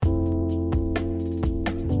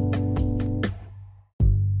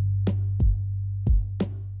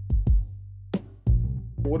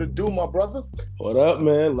What it do, my brother? What up,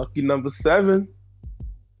 man? Lucky number 7.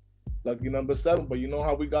 Lucky number 7. But you know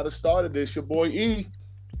how we got it started. It's your boy E.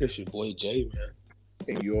 It's your boy Jay, man.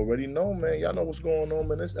 And you already know, man. Y'all know what's going on,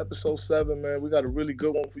 man. This episode 7, man. We got a really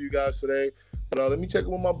good one for you guys today. But let me check in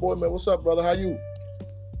with my boy, man. What's up, brother? How you?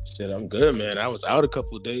 Shit, I'm good, man. I was out a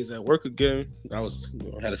couple of days at work again. I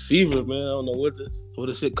had a fever, man. I don't know where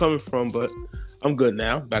this shit coming from, but I'm good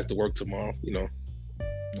now. Back to work tomorrow,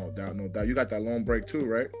 No doubt. You got that long break too,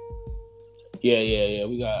 right? Yeah.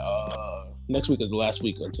 We got next week is the last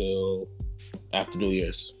week until after New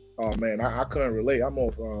Year's. Oh man, I couldn't relate. I'm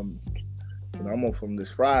off I'm off from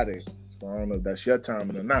this Friday. So I don't know if that's your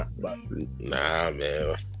time or not, but nah,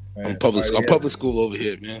 man. I'm public school over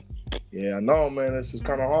here, man. Yeah, I know, man. This is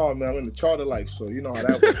kind of hard, man. I'm in the charter life, so you know how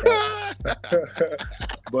that works out.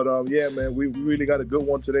 But yeah, man, we really got a good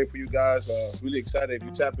one today for you guys. Really excited if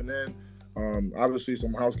you're tapping in. Obviously,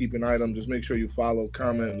 some housekeeping items. Just make sure you follow,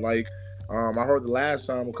 comment, and like. I heard the last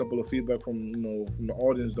time a couple of feedback from the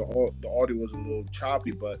audience. The audio was a little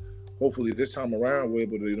choppy, but hopefully this time around we're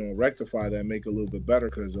able to rectify that and make it a little bit better,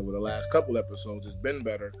 because over the last couple episodes it's been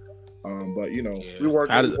better. But we work.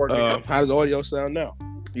 How does the audio sound now?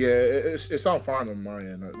 Yeah, it sounds fine on my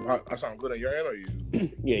end. I sound good on your end, or you?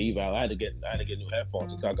 Yeah, Eval. I had to get new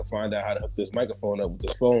headphones so I could find out how to hook this microphone up with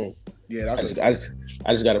this phone. Yeah, I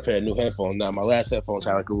just got a pair of new headphones now. My last headphones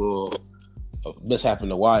had like a little mishap in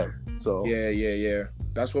the wire. So yeah.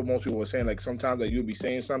 That's what most people were saying. Like sometimes like you'll be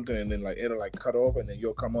saying something and then like it'll like cut off and then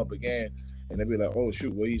you'll come up again and they'll be like, oh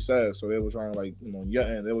shoot, what he says. So they were trying to your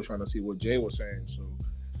end, they were trying to see what Jay was saying. So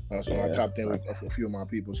I chopped in with a few of my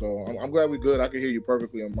people. So I'm glad we're good. I can hear you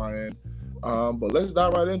perfectly on my end. But let's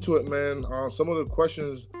dive right into it, man. Some of the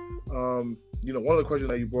questions, one of the questions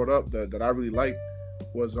that you brought up that I really liked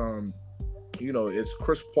was, is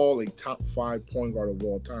Chris Paul a top 5 point guard of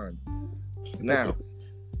all time? Now,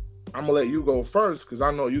 I'm gonna let you go first because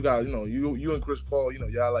I know you guys, you and Chris Paul,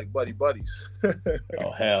 y'all like buddies.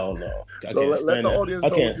 Oh hell no! So let the audience know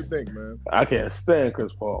what you think, man. I can't stand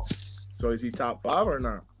Chris Paul. So is he top 5 or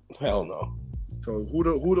not? Hell no. So who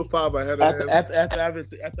the 5 ahead of him?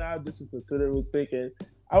 After I just considered thinking,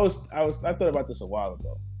 I thought about this a while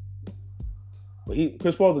ago. But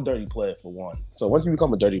Chris Paul's a dirty player for one. So once you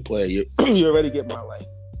become a dirty player, you already get my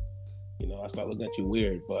I start looking at you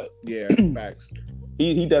weird. But yeah, facts.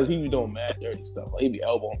 He be doing mad dirty stuff. Like he be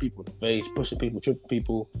elbowing people in the face, pushing people, tripping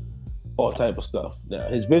people, all type of stuff. Now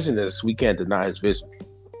his vision is, we can't deny his vision.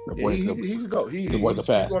 The boy could go. The boy can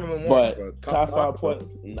fast. But top 5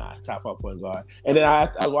 point guard. And then I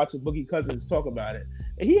was watching Boogie Cousins talk about it,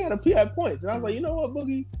 and he had points. And I was like, you know what,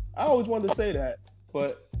 Boogie? I always wanted to say that,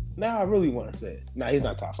 but now I really want to say it. Nah, he's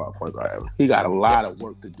not top 5 point guard ever. He got a lot of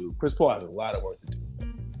work to do. Chris Paul has a lot of work to do.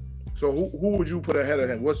 So who would you put ahead of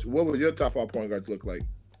him? What would your top 5 point guards look like?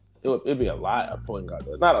 It'd be a lot of point guards.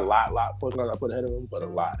 Not a lot point guards I put ahead of him, but a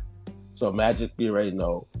lot. So Magic, you already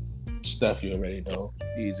know. Steph, you already know.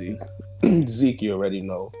 Easy. Zeke, you already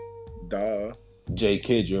know. Duh. J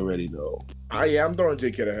Kidd, you already know. I'm throwing J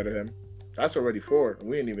Kidd ahead of him. That's already 4.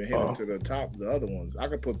 We ain't even hit into the top, the other ones. I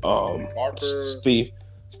could put Parker,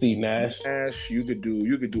 Steve Nash. You could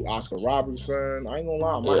do Oscar Robertson. I ain't gonna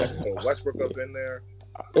lie, I might have to put Westbrook up in there.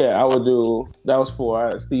 Yeah, I would do. That was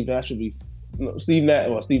 4. Steve Nash would be. Steve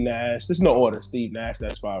Nash. There's no order. Steve Nash.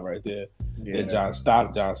 That's 5 right there. Yeah. And John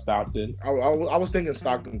Stockton. I was thinking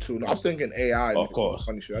Stockton too. No, I was thinking AI. Of course.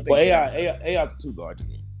 Funny shit. Well, AI the 2 guard to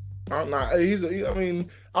me. I'm not.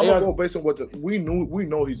 I'm gonna go based on what we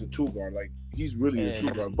know. He's a 2 guard. Like he's really a 2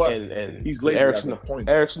 guard. But he's late. Eric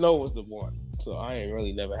Snow was the 1. So I ain't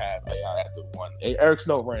really never had AI after 1. Eric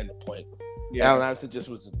Snow ran the point. Yeah. Allen Iverson just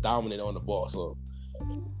was dominant on the ball. So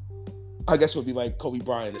I guess it would be like Kobe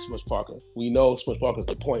Bryant and Smush Parker. We know Smush Parker's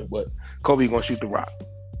the point, but Kobe gonna shoot the rock.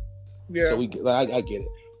 Yeah. So I get it.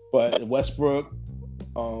 But Westbrook,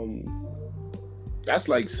 that's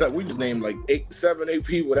like we just named like 7, 8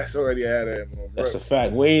 people that's already had him. That's a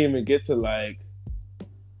fact. We ain't even get to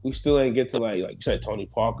we still ain't get to like you said, Tony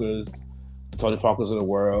Parker's of the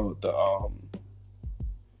world.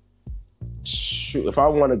 If I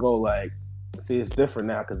want to go see, it's different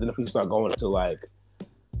now, because then if we start going to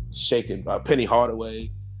shaking Penny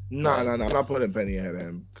Hardaway. No, I'm not putting Penny ahead of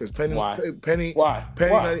him, because Penny. Why? Penny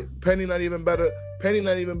not even better. Penny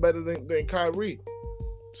not even better than Kyrie.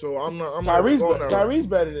 So I'm not. Kyrie's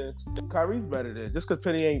better than just because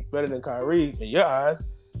Penny ain't better than Kyrie in your eyes.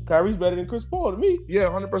 Kyrie's better than Chris Paul to me. Yeah,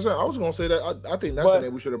 100%. I was gonna say that. I think that's the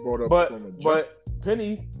name we should have brought up. But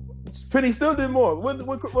Penny still did more.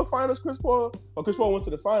 What finals Chris Paul? Well, Chris Paul went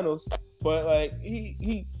to the finals, but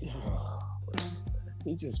he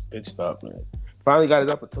just bitched up, man. Finally got an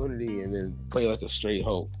opportunity and then play like a straight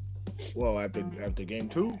hoe. Well, after game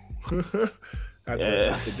 2,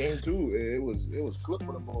 after game 2, it was clip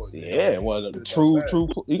for the boys. Yeah, well, true.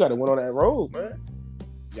 You got to win on that road, man.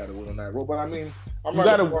 You got to win on that road, but I mean, I'm you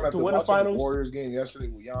not got to win the finals. The Warriors game yesterday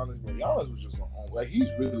with Giannis, bro. Giannis was just like he's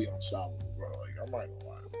really unstoppable, bro. Like I'm not gonna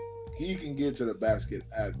lie, he can get to the basket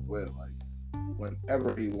as well, like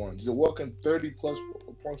whenever he wants. He's walking 30+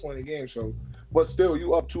 points in a game, so. But still,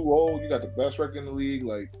 you up 2-0. You got the best record in the league.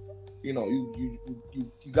 Like, you know, you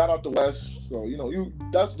got out the West, so you know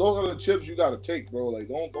those are the chips you got to take, bro. Like,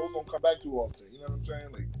 those don't come back too often. You know what I'm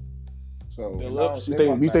saying? Like, so Billups,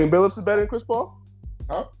 you think Billups is better than Chris Paul?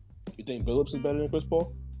 Huh? You think Billups is better than Chris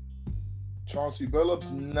Paul? Chauncey Billups?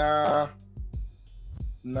 Nah.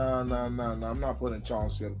 I'm not putting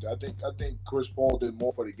Chauncey up there. I think Chris Paul did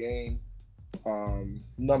more for the game,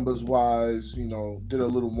 numbers wise. You know, did a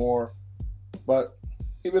little more. But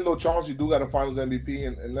even though Chauncey do got a Finals MVP,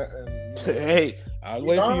 and hey, I was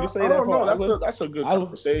waiting for you to say that. That's a good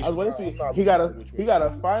conversation. I was waiting for you. He got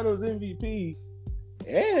a Finals MVP,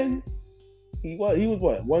 and he was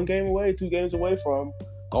what, 1 game away, 2 games away from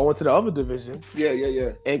going to the other division.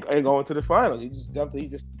 Yeah. And going to the finals. He just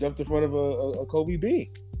jumped in front of a Kobe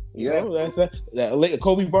Bean. You know, that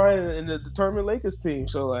Kobe Bryant and the determined Lakers team.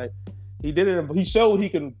 So like he did it. He showed he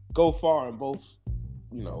can go far in both,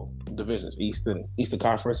 you know, divisions, Eastern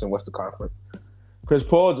Conference and Western Conference. Chris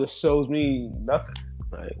Paul just shows me nothing.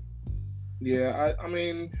 Like, yeah, I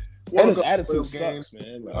mean, and his attitude sucks,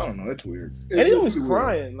 man. Like, I don't know, it's weird. And he always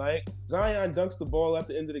crying. Like Zion dunks the ball at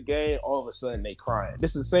the end of the game, all of a sudden they crying.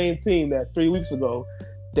 This is the same team that 3 weeks ago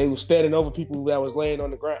they were standing over people that was laying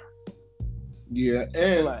on the ground. Yeah,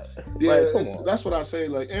 and that's what I say.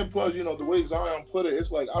 Like, and plus, you know, the way Zion put it,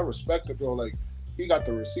 it's like I respect it, bro. Like, he got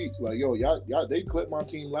the receipts. Like, y'all, they clipped my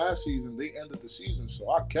team last season. They ended the season, so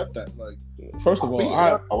I kept that. Like, first of all,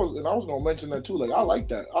 I was gonna mention that too. Like, I like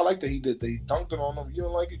that. I like that he dunked it on them. You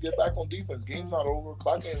don't like it? Get back on defense. Game's not over.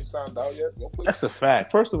 Clock ain't signed out yet. That's the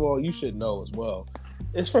fact. First of all, you should know as well.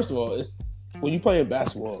 It's when you play in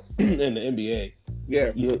basketball in the NBA.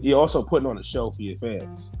 Yeah, you're also putting on a show for your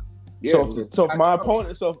fans. Yeah, so if my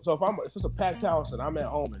opponent, if it's a packed house and I'm at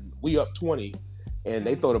home and we up 20, and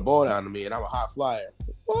they throw the ball down to me and I'm a hot flyer,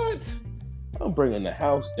 what? I'm bringing the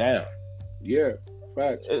house down. Yeah,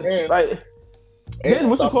 facts. It's like, then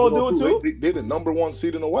what you call doing too? They're the number 1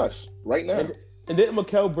 seed in the West right now. And didn't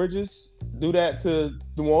Mikal Bridges do that to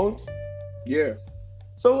New Orleans? Yeah.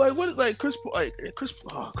 So like, what is like Chris Paul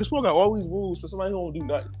got all these rules, so somebody don't do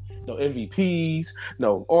nothing. No MVPs,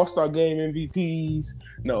 no All-Star Game MVPs,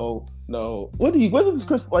 no. What is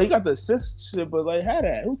Chris Paul? He got the assist shit, but like, had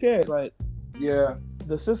that. Who cares? Like, yeah,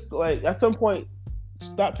 the assist. Like, at some point,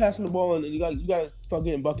 stop passing the ball and you got to start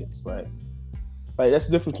getting buckets. Like that's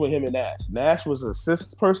the difference between him and Nash. Nash was an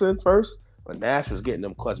assist person first, but Nash was getting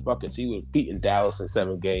them clutch buckets. He was beating Dallas in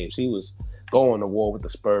 7 games. He was going to war with the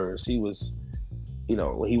Spurs. He was, you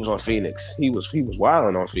know, when he was on Phoenix, he was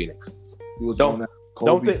wilding on Phoenix. He was don't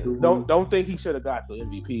think he should have got the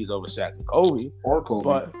MVPs over Shaq and Kobe or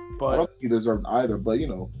Kobe. But I don't think he deserved either. But you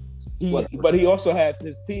know, but he also has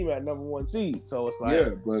his team at number 1 seed. So it's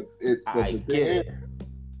like,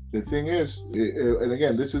 the thing is, and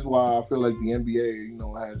again, this is why I feel like the NBA, you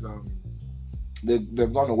know, has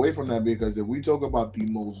they've gone away from that, because if we talk about the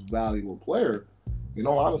most valuable player, you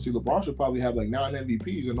know, honestly, LeBron should probably have like 9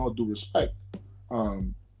 MVPs in all due respect.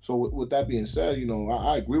 So with that being said, you know,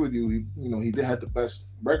 I agree with you. He did have the best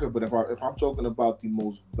record, but if I'm talking about the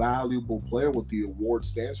most valuable player, what the award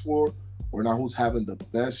stands for, or not who's having the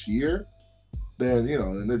best year, then, you know,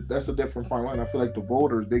 and that's a different fine line. I feel like the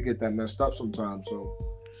voters, they get that messed up sometimes. So,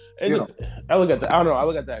 I look at that. I don't know. I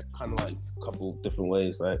look at that kind of like a couple different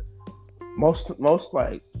ways. Like most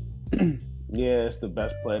like. Yeah, it's the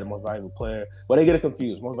best player, the most valuable player. But they get it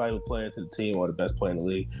confused. Most valuable player to the team or the best player in the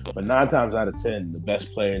league. But 9 times out of 10, the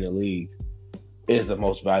best player in the league is the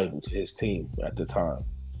most valuable to his team at the time.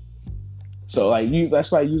 So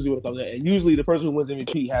that's like usually what it comes in. And usually the person who wins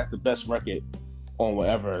MVP has the best record on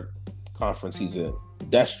whatever conference he's in.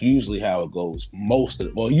 That's usually how it goes.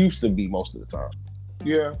 It used to be most of the time.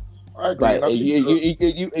 Yeah, I agree. Like,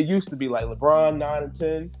 it used to be like LeBron 9 and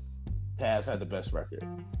 10 had the best record.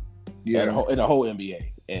 Yeah, in the whole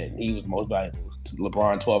NBA, and he was the most valuable.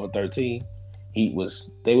 LeBron 12 and 13. They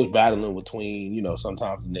was battling between, you know,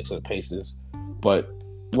 sometimes the Knicks or the Pacers, but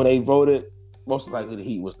when they voted, most likely the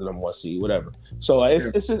Heat was the number 1 seed, whatever. So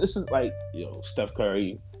it's just like, you know, Steph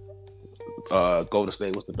Curry, Golden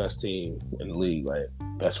State was the best team in the league, like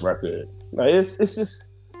best record. Like it's just,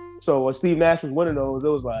 so when Steve Nash was winning those, it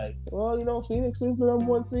was like, well, you know, Phoenix is the number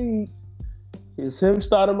 1 seed. It's him,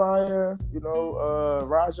 Stoudemire,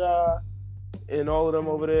 Raja, and all of them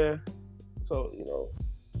over there. So,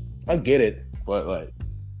 I get it, but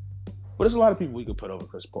there's a lot of people we could put over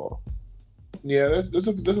Chris Paul. Yeah, there's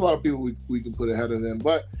a lot of people we can put ahead of them.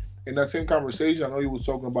 But in that same conversation, I know you was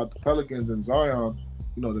talking about the Pelicans and Zion.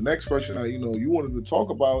 The next question you wanted to talk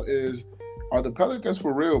about is, are the Pelicans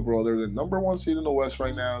for real, bro? They're the number one seed in the West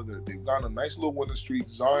right now. They've got a nice little winning streak.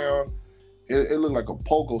 Zion, it looked like a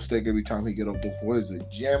pogo stick every time he get up the floor. Is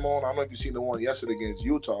it jam on? I don't know if you seen the one yesterday against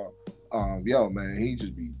Utah. Yo, man, he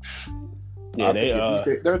just be. Yeah,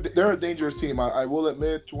 they're a dangerous team. I will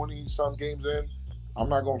admit, 20-some games in, I'm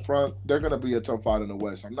not going to front. They're going to be a tough fight in the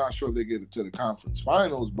West. I'm not sure if they get to the conference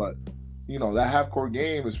finals, but, that half-court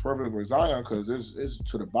game is perfect for Zion because it's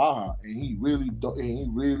to the Baja, and he really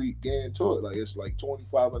get into it. It's like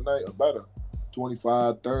 25 a night or better,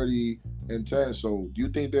 25, 30, and 10. So do you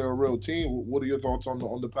think they're a real team? What are your thoughts on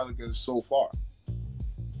the Pelicans so far?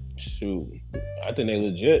 Shoot, I think they're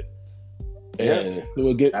legit. Yeah,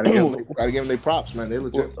 we'll gotta give them their props, man. They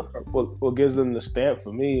legit. What gives them the stamp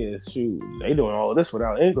for me is, shoot, they doing all of this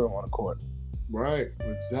without Ingram on the court. Right,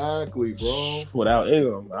 exactly, bro. Without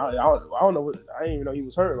Ingram, I don't know. I didn't even know he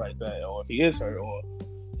was hurt like that, or if he is hurt, or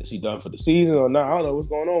is he done for the season or not. I don't know what's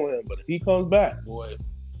going on with him. But if he comes back, boy,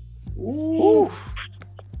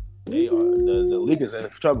 they are the league is in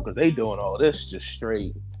trouble because they doing all this just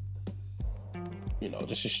straight,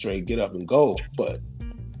 just a straight get up and go. But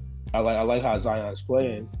I like how Zion's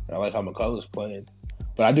playing. I like how McCullough's playing.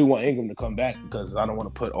 But I do want Ingram to come back because I don't want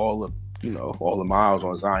to put all the miles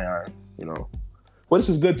on Zion. But this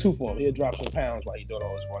is good too for him. He'll drop some pounds while he's doing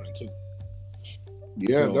all this running too.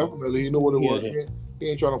 Yeah, definitely. You know what it was? Yeah. He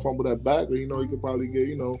ain't trying to fumble that back, but he could probably get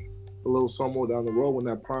a little somewhere down the road when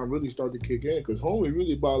that prime really start to kick in. Because homie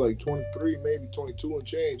really by like 23, maybe 22 and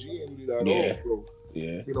change. He ain't really that old.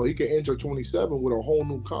 So he can enter 27 with a whole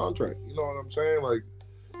new contract. You know what I'm saying?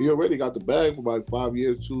 He already got the bag for like 5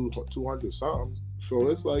 years, 200 something. So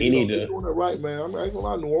it's like they're doing it right, man. I ain't gonna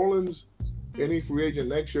lie, New Orleans. Any free agent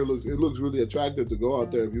next year looks really attractive to go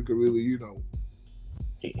out there if you could really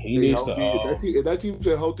he needs healthy. to. If that team's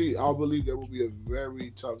healthy, I believe that will be a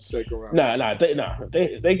very tough second round.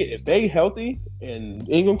 If they healthy and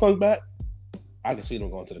Ingram comes back, I can see them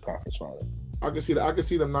going to the conference final. I can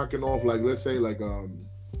see them knocking off let's say I can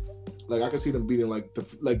see them beating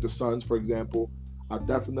the Suns, for example. I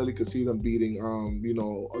definitely could see them beating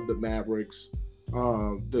the Mavericks,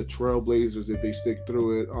 the Trailblazers if they stick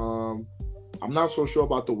through it. I'm not so sure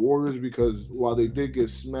about the Warriors because while they did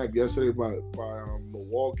get smacked yesterday by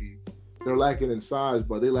Milwaukee, they're lacking in size,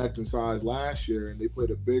 but they lacked in size last year, and they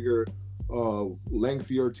played a bigger,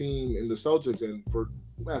 lengthier team in the Celtics. And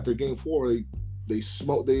after Game 4, they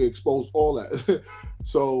exposed all that.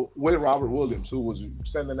 So with Robert Williams, who was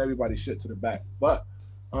sending everybody shit to the back, but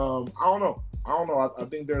I don't know. I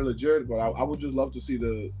think they're legit, but I would just love to see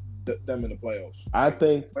them in the playoffs. I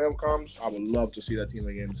think playoff comes, I would love to see that team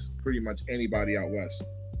against pretty much anybody out west.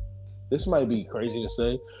 This might be crazy to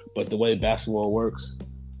say, but the way basketball works,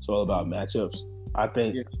 it's all about matchups. I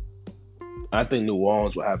think New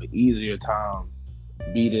Orleans will have an easier time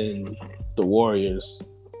beating the Warriors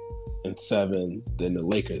in 7 than the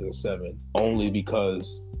Lakers in 7, only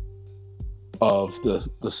because of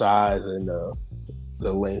the size and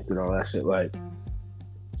the length and all that shit.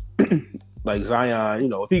 Like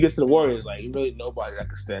Zion, if he gets to the Warriors, really nobody that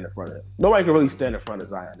can stand in front of him. Nobody can really stand in front of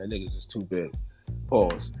Zion. That nigga's just too big.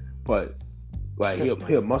 Pause. But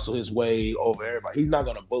he'll muscle his way over everybody. He's not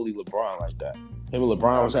gonna bully LeBron like that. Him and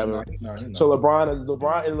LeBron was having. So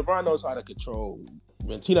LeBron knows how to control. He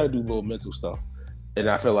knows how to do little mental stuff. And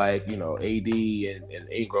I feel like AD and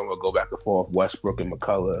Ingram will go back and forth. Westbrook and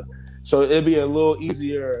McCullough. So it'd be a little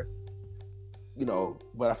easier.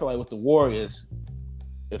 But I feel like with the Warriors,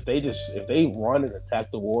 if they run and attack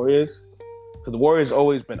the Warriors, because the Warriors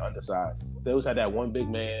always been undersized. They always had that one big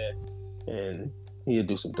man, and he'd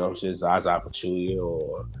do some dumb shit, Zaza Pachulia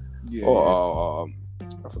or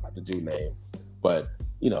I forgot the dude name. But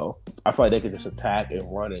I feel like they could just attack and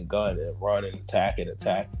run and gun and run and attack and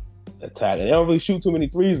attack. And they don't really shoot too many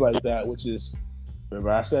threes like that, which is, remember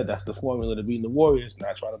I said that's the formula to beating the Warriors.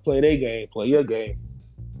 Not trying to play their game, play your game.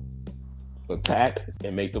 Attack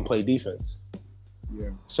and make them play defense. Yeah.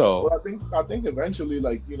 So I think eventually,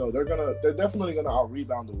 they're definitely gonna out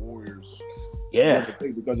rebound the Warriors. Yeah.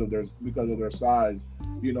 Because of their size,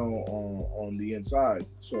 on the inside.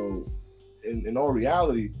 So in all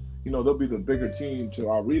reality, they'll be the bigger team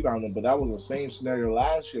to out rebound them. But that was the same scenario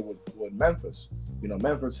last year with Memphis.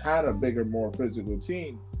 Memphis had a bigger, more physical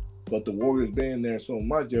team, but the Warriors being there so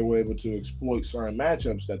much, they were able to exploit certain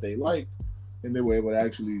matchups that they liked. and they were able to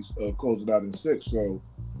actually close it out in 6. So,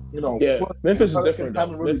 Memphis is different though.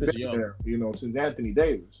 Memphis is young, there, since Anthony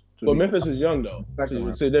Davis. But Memphis is young though. See,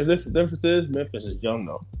 Memphis is young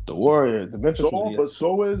though. The Warriors, the Memphis.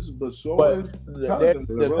 So is the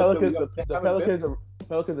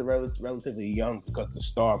Pelicans are relatively young because the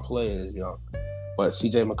star player is young. But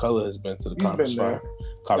CJ McCullough has been to the conference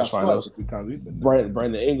finals.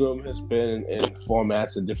 Brandon Ingram has been in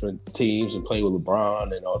formats and different teams and played with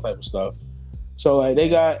LeBron and all type of stuff. So like they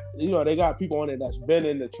got people on it that's been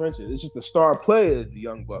in the trenches. It's just the star player is the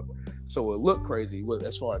young buck. So it looked crazy.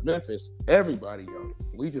 As far as Memphis, everybody young.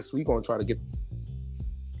 We gonna try to get.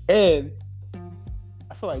 And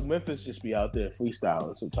I feel like Memphis just be out there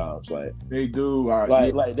freestyling sometimes. Like they do.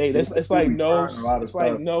 It's like no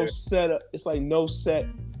setup. It's like no set.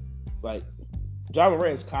 Like Ja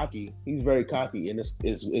Morant's cocky. He's very cocky, and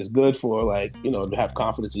it's good for to have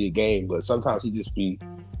confidence in your game. But sometimes he just be.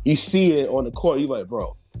 You see it on the court. You like,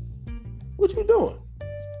 bro, what you doing?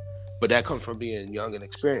 But that comes from being young and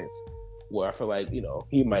experienced. Where I feel like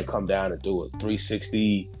he might come down and do a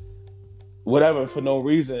 360. Whatever for no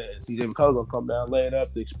reason, CJ McCullough gonna come down, lay it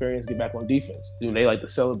up, the experience, get back on defense. Dude, they like to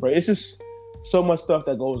celebrate. It's just so much stuff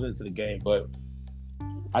that goes into the game. But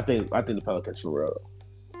I think the Pelicans for real.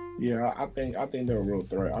 Yeah, I think they're a real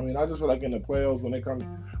threat. I mean, I just feel like in the playoffs when it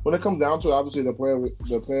comes down to it, obviously the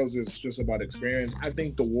playoffs is just about experience. I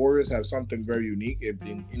think the Warriors have something very unique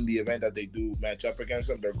in the event that they do match up against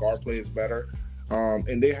them. Their guard play is better,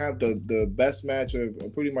 and they have the best match of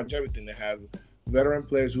pretty much everything. They have veteran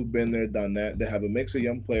players who've been there, done that. They have a mix of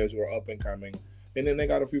young players who are up and coming. And then they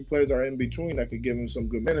got a few players that are in between that could give them some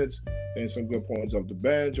good minutes and some good points off the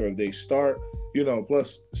bench, or if they start,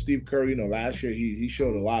 plus Steve Curry, last year he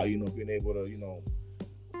showed a lot, being able to,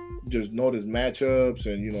 just notice matchups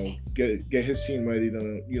and, get his team ready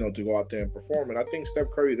to, to go out there and perform. And I think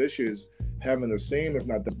Steph Curry this year is having the same, if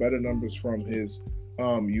not the better numbers from his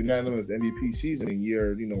unanimous MVP season in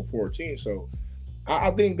year, 14. So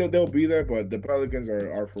I think that they'll be there, but the Pelicans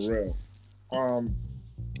are for real.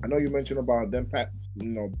 I know you mentioned about them,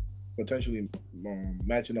 potentially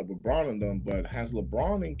matching up with Bron and them, but has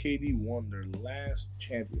LeBron and KD won their last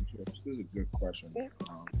championships? This is a good question.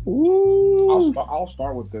 I'll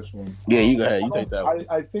start with this one. Yeah, you go ahead. You take that one.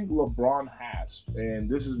 I think LeBron has, and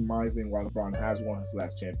this is my thing why LeBron has won his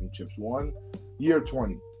last championships. One, year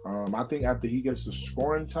 20. I think after he gets the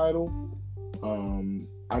scoring title,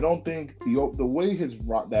 I don't think the way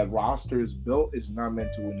that roster is built is not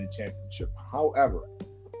meant to win a championship. However,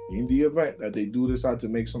 in the event that they do decide to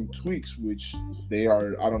make some tweaks, which they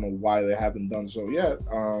are, I don't know why they haven't done so yet,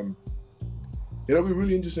 it'll be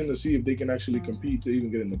really interesting to see if they can actually compete to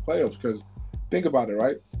even get in the playoffs. Because think about it,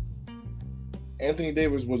 right? Anthony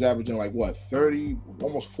Davis was averaging 30,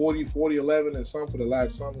 almost 40, 11 and some for the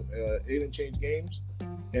last 8 and change games.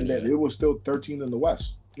 And then it was still 13 in the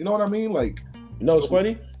West. You know what I mean? It's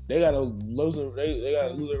funny. They got a losing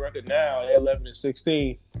record now. They're 11 and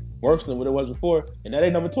 16, worse than what it was before, and now they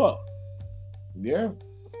number 12. Yeah,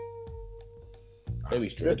 they be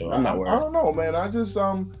straight though. I'm not worried. I don't know, man. I just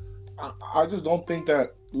don't think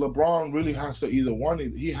that LeBron really has to either one.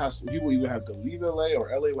 He will either have to leave LA or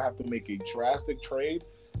LA will have to make a drastic trade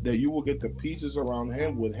that you will get the pieces around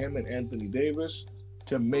him with him and Anthony Davis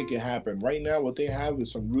to make it happen. Right now, what they have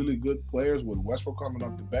is some really good players with Westbrook coming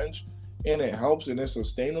off the bench. And it helps and it's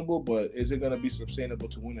sustainable, but is it going to be sustainable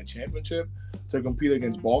to win a championship, to compete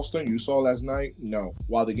against Boston? You saw last night, no.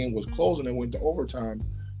 While the game was close and it went to overtime,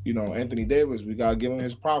 Anthony Davis, we got to give him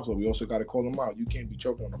his props, but we also got to call him out. You can't be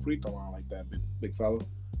choking on a free throw line like that, big fella.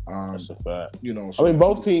 That's a fact. So, I mean,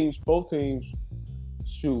 both teams,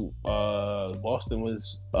 shoot, Boston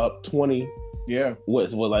was up 20. Yeah.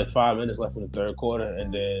 With 5 minutes left in the third quarter,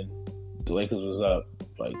 and then the Lakers was up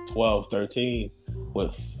 12-13.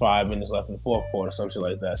 With 5 minutes left in the fourth quarter, something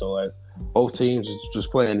like that. So both teams just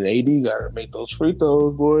playing. And AD gotta make those free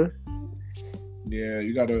throws, boy. Yeah,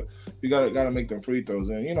 you gotta make them free throws,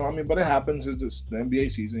 and but it happens. It's just the NBA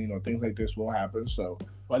season. Things like this will happen. So,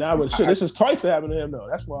 this is twice it happened to him though.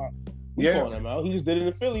 That's why we calling him out. He just did it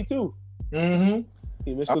in Philly too. Mm-hmm.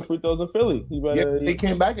 He missed the free throws in Philly. They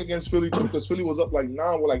came back against Philly too because Philly was up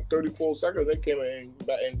 9 with 34 seconds. They came in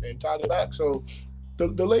and tied it back. So.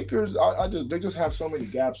 The Lakers, they just have so many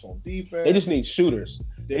gaps on defense. They just need shooters.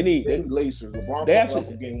 They need lacers. LeBron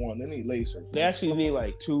in game 1. They need lacers. They actually need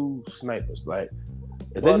 2 snipers.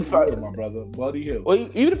 If Buddy Hill, my brother, Buddy Hill. Well,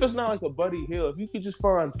 even if it's not a Buddy Hill, if you could just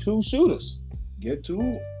find 2 shooters, get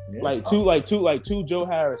 2. Yeah. Two Joe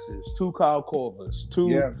Harrises, 2 Kyle Korvers, 2.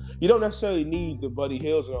 Yeah. You don't necessarily need the Buddy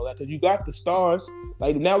Hills and all that because you got the stars.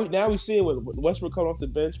 Like now we seeing with Westbrook coming off the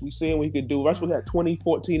bench. We seeing what he could do. Westbrook had 20,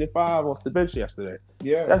 14, and 5 off the bench yesterday.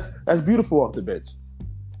 Yeah, that's beautiful off the bench.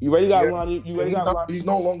 You ready got Lonnie? You ready got Lonnie? He's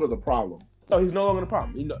no longer the problem. No, he's no longer the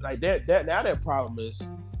problem. You know, like that now their problem is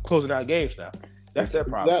closing out games now. That's their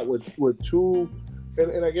problem. That with two,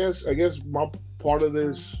 and I guess my part of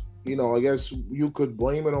this, you know, I guess you could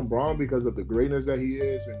blame it on Bron because of the greatness that he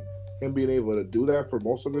is and him being able to do that for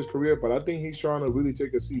most of his career. But I think he's trying to really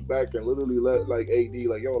take a seat back and literally let like AD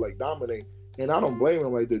like dominate. And I don't blame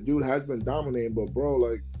him. Like the dude has been dominating, but bro,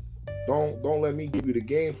 like don't let me give you the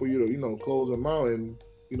game for you to close him out and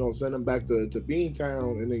send him back to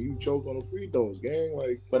Beantown and then you choke on the free throws, gang.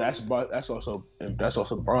 Like, but that's also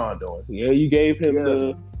Bron doing. Yeah, you gave him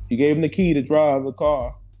the key to drive the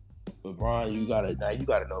car. But Bron, you gotta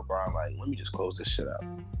know Bron. Like, let me just close this shit out.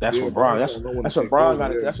 That's what Bron. That's what Bron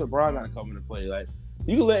got. That's what Bron got to come into play. Like,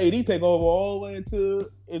 you can let AD take over all the way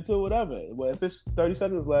into whatever. But if it's 30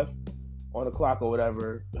 seconds left on the clock or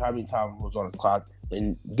whatever, how many times was on the clock,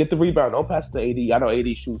 and get the rebound. Don't pass it to AD. I know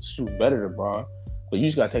AD shoots better than Bron, but you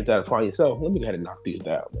just gotta take that upon yourself. Let me go ahead and knock these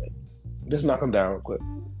down, man. Just knock them down real quick.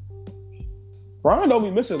 Bron don't be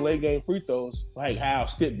missing late game free throws like how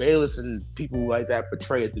Skip Bayless and people like that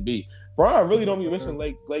portray it to be. Bron really don't be missing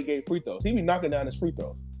late game free throws. He be knocking down his free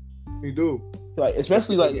throws. He do. Like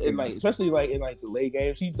especially in the late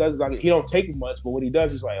games, he does he don't take much, but when he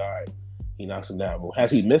does, he's like, all right, he knocks them down. But has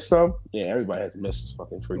he missed some? Yeah, everybody has missed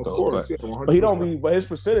fucking free throws. Course, but he don't be. But his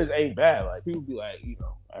percentage ain't bad. Like people be like,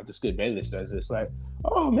 after Skip Bayless does this, like,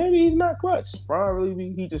 oh, maybe he's not clutch. Bron really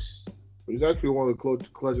be. He just. But he's actually one of the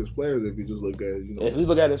clutchest players if you just look at If you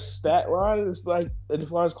look at his stat line, it's like as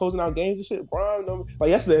far as closing out games and shit. Bron,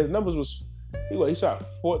 like yesterday, his numbers was he shot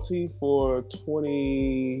 14 for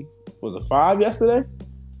 20. Was it 5 yesterday?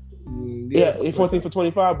 Yeah, 14 for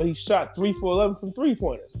 25, but he shot 3 for 11 from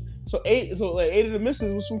 3-pointers. So 8 of the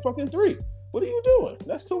misses was from fucking 3. What are you doing?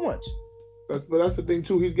 That's too much. But that's the thing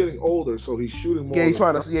too. He's getting older, so he's shooting more. Yeah, he's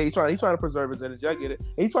trying to preserve his energy. I get it. And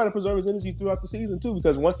he's trying to preserve his energy throughout the season too,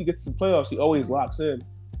 because once he gets to the playoffs, he always locks in,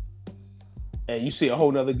 and you see a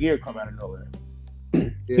whole nother gear come out of nowhere.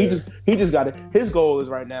 Yeah. He just got it. His goal is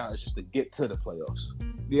right now is just to get to the playoffs.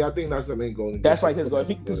 Yeah, I think that's the main goal. That's like his goal.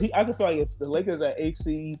 Because I can feel like if the Lakers at 8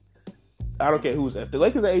 seed, I don't care who's if the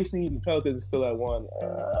Lakers at 8 seed and the Pelicans is still at 1,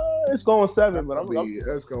 it's going 7. But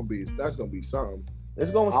that's gonna be something.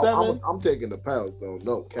 It's going 7. I'm taking the Pels though.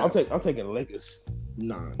 No, cap. I'm taking the Lakers.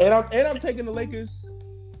 Nah, and I'm taking the Lakers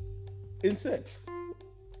in 6.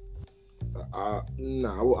 I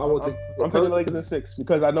will I'm taking the Lakers in 6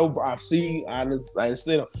 because I know I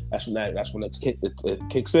understand. That's when it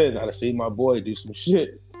kicks in. I see my boy do some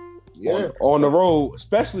shit. Yeah, on the road,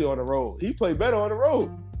 especially on the road. He played better on the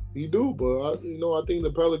road. He do, but I think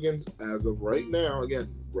the Pelicans, as of right now, they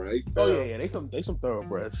some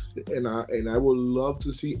thoroughbreds. And I would love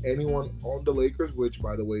to see anyone on the Lakers, which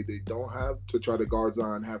by the way they don't have, to try to guard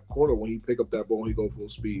Zion half quarter when he pick up that ball, he go full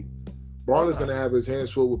speed. Bron is gonna have his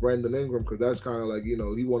hands full with Brandon Ingram because that's kind of like he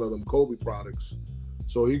one of them Kobe products.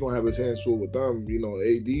 So he's gonna have his hands full with them.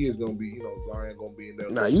 AD is gonna be, Zion gonna be in there.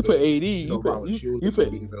 Nah, you put AD. You put a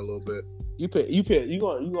little bit. You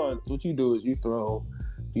going. What you do is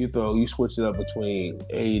you switch it up between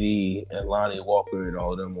AD and Lonnie Walker and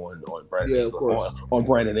all of them on Brandon Ingram. On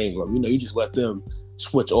Brandon Ingram. You just let them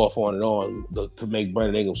switch off on and on to make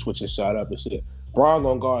Brandon Ingram switch his shot up and shit. Bron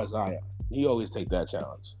gonna guard Zion. He always take that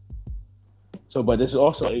challenge. So, but this is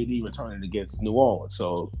also AD returning against New Orleans.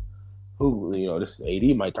 So, this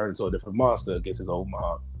AD might turn into a different monster against his old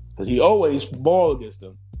mom because he always ball against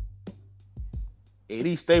them.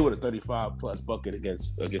 AD stay with a 35+ bucket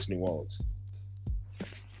against New Orleans.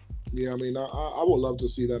 Yeah, I mean, I would love to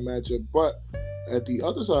see that matchup. But at the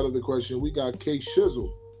other side of the question, we got K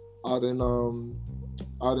Shizzle out in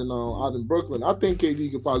Brooklyn. I think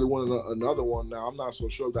KD could probably win another one. Now, I'm not so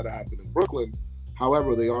sure that'll happen in Brooklyn.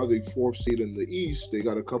 However, they are the 4th seed in the East. They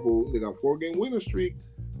got 4-game winning streak.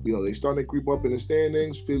 They starting to creep up in the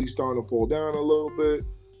standings. Philly's starting to fall down a little bit.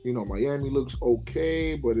 Miami looks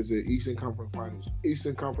okay, but is it Eastern Conference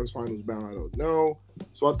Finals bound? I don't know.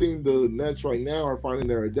 So I think the Nets right now are finding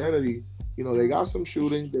their identity. They got some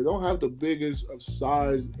shooting. They don't have the biggest of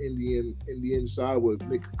size in the inside with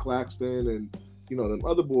Nick Claxton and them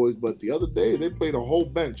other boys. But the other day they played a whole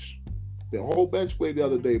bench. The whole bench played the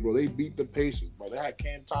other day, bro. They beat the Pacers, bro. They had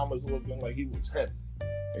Cam Thomas looking like he was him.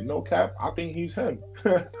 And no cap, I think he's him.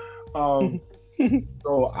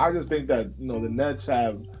 So I just think that, the Nets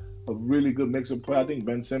have a really good mix of play. I think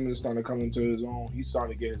Ben Simmons is starting to come into his own. He's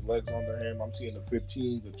starting to get his legs under him. I'm seeing the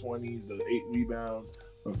 15s, the 20s, the 8 rebounds,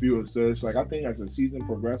 a few assists. Like, I think as the season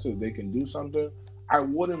progresses, they can do something. I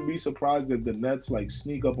wouldn't be surprised if the Nets like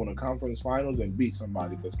sneak up on the conference finals and beat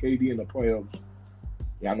somebody because KD in the playoffs.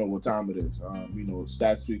 Yeah, I know what time it is.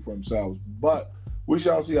 Stats speak for themselves. But we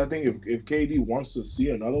shall see. I think if KD wants to see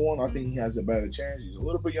another one, I think he has a better chance. He's a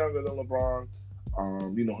little bit younger than LeBron.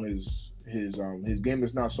 His game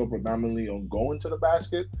is not so predominantly on going to the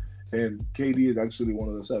basket. And KD is actually one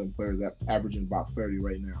of the 7 players that averaging about 30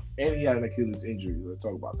 right now. And he had an Achilles injury. Let's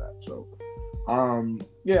talk about that. So, I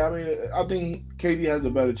think KD has a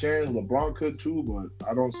better chance. LeBron could too, but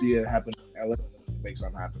I don't see it happen in LA. Make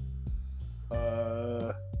something happen.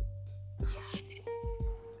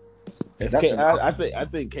 I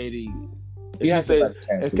think KD.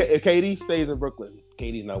 If KD stays in Brooklyn,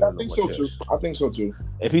 KD's not winning no more chips. I think so too.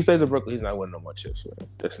 If he stays in Brooklyn, he's not winning no more chips. Man.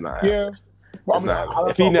 That's not. Yeah. Well,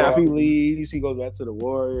 if he leaves, he goes back to the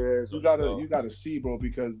Warriors. You gotta see, bro,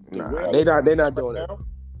 because they're not doing it.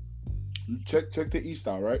 Check the East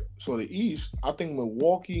out, right? So the East, I think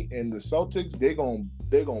Milwaukee and the Celtics, they're gonna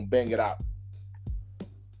bang it out.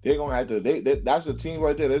 They're gonna have to. That's a team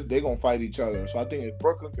right there. They're gonna fight each other. So I think if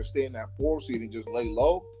Brooklyn can stay in that 4th seed and just lay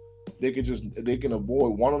low, they can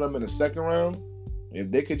avoid one of them in the second round.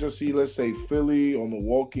 If they could just see, let's say, Philly or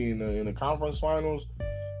Milwaukee in the conference finals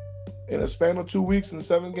in a span of 2 weeks and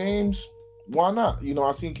 7 games, why not?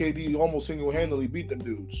 I seen KD almost single-handedly beat them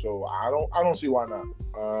dudes, so I don't see why not.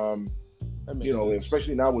 Sense.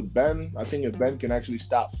 Especially now with Ben, I think if Ben can actually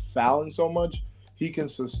stop fouling so much, he can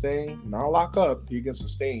sustain, not lock up, he can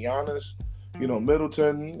sustain Giannis,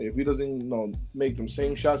 Middleton. If he doesn't, make them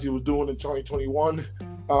same shots he was doing in 2021,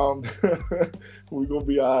 we're gonna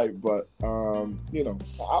be all right. But I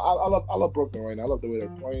love Brooklyn right now. I love the way they're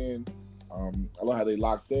playing. I love how they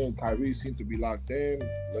locked in. Kyrie seems to be locked in.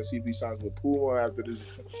 Let's see if he signs with Puma after this.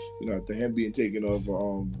 After him being taken off,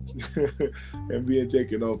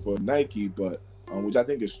 Nike, but which I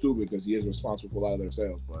think is stupid because he is responsible for a lot of their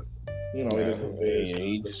sales. But it isn't.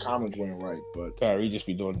 The comments weren't right. But Kyrie just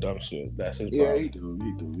be doing dumb shit. That's his problem. Yeah, he do.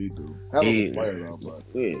 Hell of a player though, but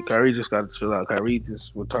yeah, Kyrie just got to chill out. Kyrie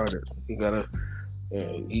just retarded. He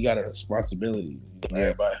got a responsibility.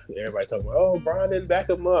 Everybody talking about, oh, Bron didn't back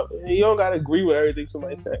him up. You don't gotta agree with everything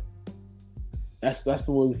somebody say. That's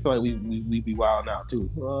the way we feel like we be wilding out too.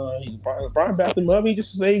 Bron backed him up. He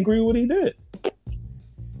just ain't agree with what he did.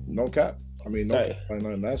 No cap. I mean, no. Hey.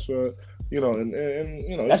 And that's what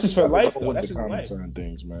that's just for life. Though. That's just life. And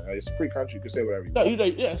things, man. It's a free country. You can say whatever you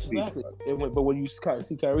want. Yes, exactly. But when you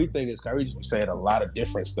see Kyrie Kyrie just be saying a lot of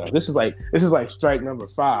different stuff. This is like strike number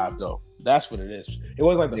 5 though. That's what it is. It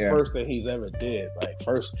wasn't like the first thing he's ever did. Like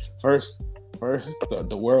first, the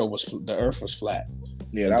earth was flat.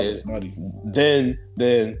 Yeah, that was nutty. Then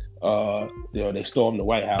they stormed the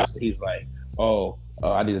White House, and he's like,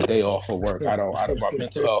 I need a day off for work. I don't my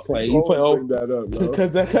mental health. Like you play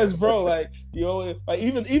because bro, like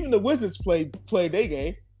even the Wizards play their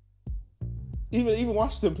game. Even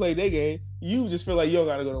Washington played their game. You just feel like you don't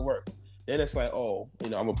gotta go to work. Then it's like, I'm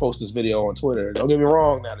gonna post this video on Twitter. Don't get me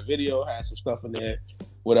wrong. Now the video has some stuff in there.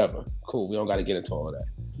 Whatever. Cool. We don't got to get into all of that.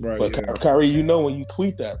 Right. But Kyrie, when you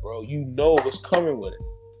tweet that, bro, what's coming with it.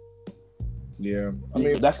 Yeah. I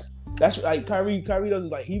mean, that's like Kyrie doesn't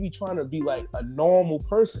like. He be trying to be like a normal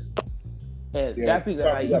person, and that thing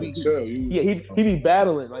that he be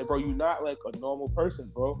battling. Like, bro, you're not like a normal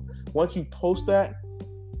person, bro. Once you post that.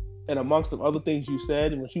 And amongst the other things you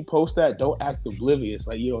said, and when you post that, don't act oblivious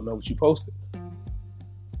like you don't know what you posted.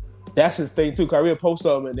 That's his thing too. Kyrie will post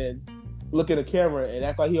something and then look at the camera and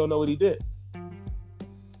act like he don't know what he did.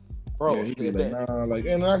 Bro,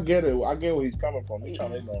 and I get it. I get where he's coming from. He's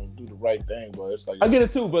trying to do the right thing, but it's like I get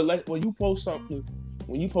it too. But like when you post something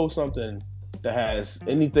that has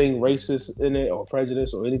anything racist in it or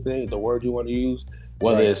prejudice or anything, the word you want to use,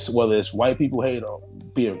 whether it's white people hate on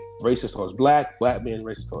being racist towards black being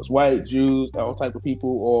racist towards white, Jews, all type of people,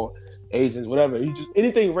 or Asians, whatever. You just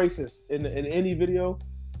anything racist in any video,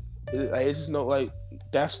 it's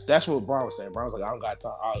just that's what Bron was saying. Bron was like, I don't got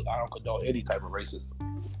time. I don't condone any type of racism.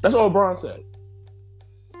 That's all Bron said.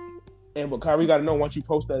 But Kyrie got to know once you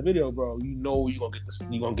post that video, bro, you're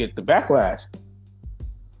gonna get the backlash.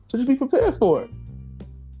 So just be prepared for it.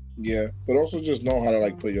 Yeah, but also just know how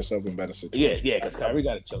to put yourself in better situations. Yeah, because Kyrie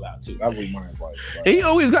got to chill out too. That was my advice. He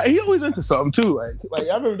always into something too. Like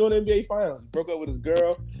I remember doing the NBA Finals. He broke up with his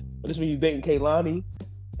girl. But this when he's dating Kaylani.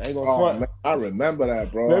 I ain't gonna front. Man, I remember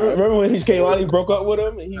that, bro. Remember when Kaylani broke up with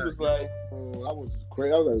him and he was like, that was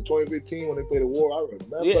crazy. That was like 2015 when they played the War. I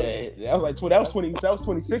remember. Yeah, that was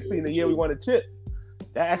 2016, the year we won a chip.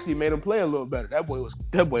 That actually made him play a little better. That boy was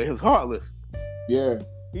heartless. Yeah.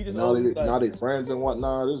 He just now they friends and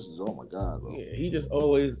whatnot. This is oh my god, bro.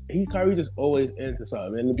 Yeah, Kyrie just always into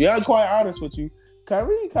something. And to be quite honest with you,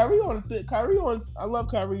 Kyrie on. I love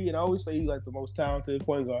Kyrie, and I always say he's like the most talented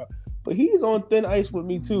point guard. But he's on thin ice with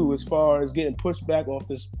me too, as far as getting pushed back off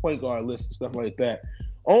this point guard list and stuff like that.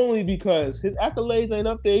 Only because his accolades ain't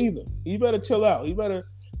up there either. He better chill out. He better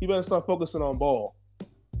start focusing on ball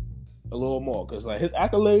a little more, because like his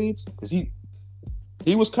accolades, because he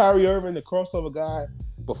was Kyrie Irving, the crossover guy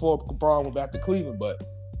before Bron went back to Cleveland, but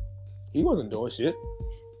he wasn't doing shit.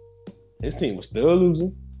 His team was still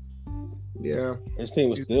losing. Yeah. His team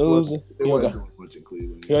was still losing. He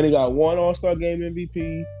only got one All-Star game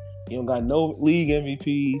MVP. He don't got no league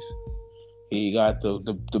MVPs. He got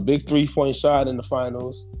the big 3-point shot in the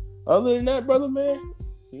finals. Other than that, brother, man,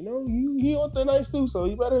 you know, he on thin ice too. So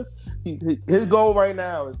his goal right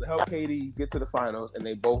now is to help KD get to the finals, and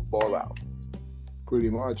they both ball out. Pretty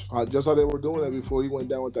much. Just how they were doing that before he went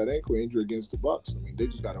down with that ankle injury against the Bucks. I mean, they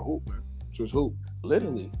just got to hoop, man. Just hoop.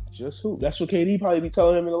 Literally, just hoop. That's what KD probably be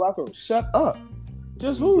telling him in the locker room. Shut up.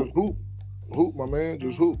 Just hoop. Just hoop. Hoop, my man.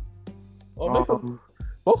 Just hoop.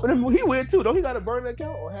 Both of them, he weird too. Don't he got a burner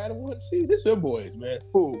account or had one? See, this them boys, man.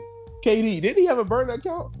 Who? KD. Didn't he have a burner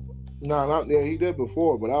account? Nah, yeah, he did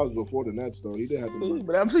before, but that was before the Nets, though. He did have the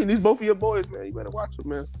But I'm seeing these both of your boys, man. You better watch them,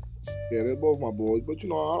 man. Yeah, they're both my boys. But, you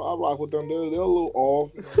know, I rock with them. They're a little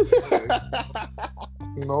off.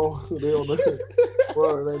 You know, they on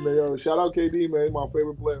the shout out KD, man. He's my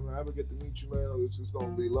favorite player, man. I ever get to meet you, man. It's just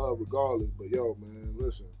going to be love regardless. But, yo, man,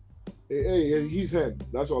 listen. Hey, he's him.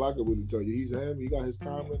 That's all I can really tell you. He's him. He got his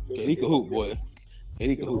timing. He can hoop, boy.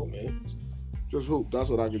 He can hoop, man. Just hoop. That's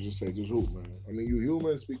what I can just say. Just hoop, man. I mean, you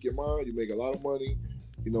human. Speak your mind. You make a lot of money.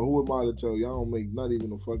 You know, who am I to tell you? I don't make not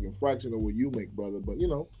even a fucking fraction of what you make, brother. But, you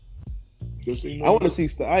know. Just so you know. I want to see.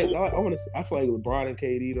 I feel like LeBron and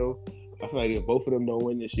KD, though. I feel like if both of them don't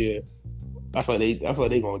win this year, I feel like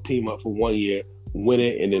they're gonna team up for 1 year, win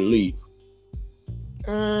it, and then leave.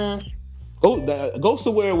 Go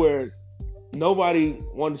somewhere where nobody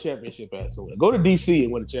won the championship at somewhere. Go to DC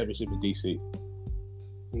and win the championship in DC.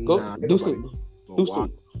 Do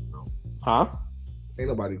some. Huh? Ain't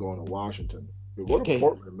nobody going to Washington. Go to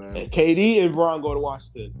Portland, man. KD and Bron go to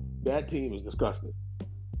Washington. That team is disgusting.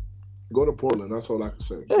 Go to Portland. That's all I can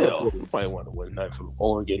say. Hell, probably want to win that from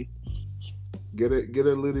Oregon. Get it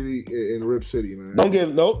literally in Rip City, man. Don't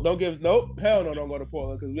give nope. Hell no, don't go to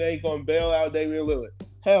Portland because we ain't gonna bail out Damian Lillard.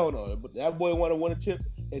 Hell no. But that boy want to win a chip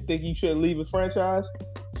and think you should leave his franchise.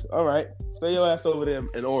 All right, stay your ass over there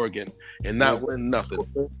in Oregon and not win nothing.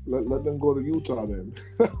 Let them go to Utah then.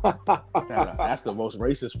 That's the most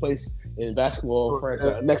racist place in basketball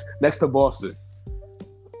franchise. Next to Boston.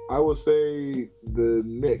 I would say the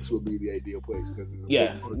Knicks would be the ideal place because the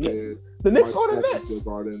Knicks or the Nets.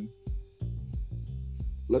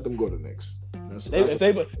 Let them go to the Knicks. If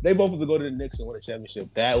they both would go to the Knicks and win a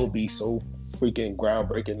championship, that would be so freaking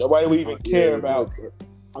groundbreaking. Nobody would even care about.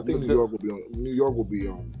 I think New York will be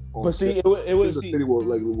on. But see, it would. The city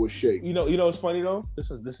will shake. You know what's funny though?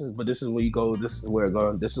 This is where you go. This is where it's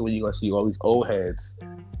going. This is when you're gonna see all these old heads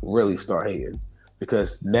really start hating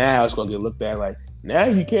because now it's gonna get looked at like now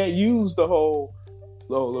you can't use the whole.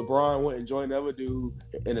 LeBron went and joined the other dude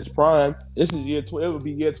in his prime. This is it would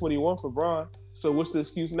be year 21 for Bron. So what's the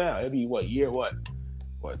excuse now? It'd be year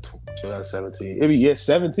 2017. It'd be year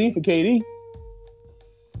 17 for KD.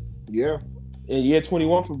 Yeah. And year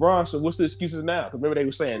 21 for Bron. So what's the excuses now? Because remember they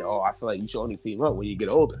were saying, I feel like you should only team up when you get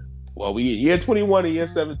older. Well, we year 21 and year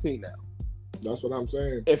 17 now. That's what I'm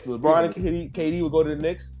saying. If LeBron and KD would go to the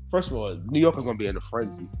Knicks, first of all, New York is going to be in a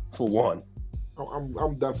frenzy for one.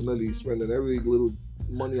 I'm definitely spending every little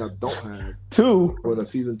money I don't have. Two, with a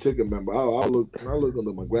season ticket member. I look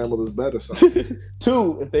under my grandmother's bed or something.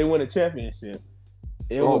 Two, if they win a championship,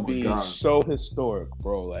 it would be so historic,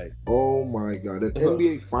 bro. Like, oh my god, the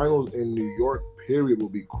NBA Finals in New York, period,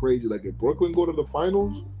 would be crazy. Like if Brooklyn go to the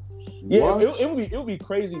finals, it would be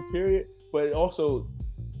crazy, period. But also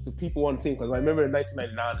the people on the team, because I remember in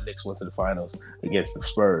 1999 the Knicks went to the finals against the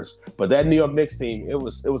Spurs. But that New York Knicks team, it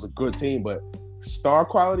was a good team, but star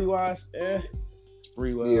quality wise,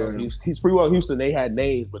 He's Freewell Houston. They had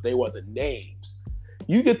names, but they wasn't names.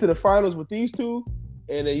 You get to the finals with these two,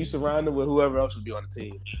 and then you surround them with whoever else would be on the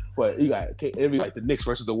team. But it'd be like the Knicks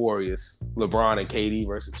versus the Warriors, LeBron and KD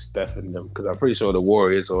versus Steph and them. Because I'm pretty sure the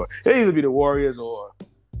Warriors, or it either be the Warriors or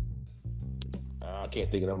I can't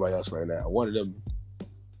think of nobody else right now. One of them,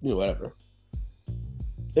 whatever.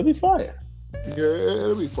 It'd be fire. Yeah,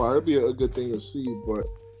 it'll be fire. It'll be a good thing to see, but.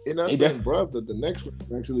 In that same breath, that the next one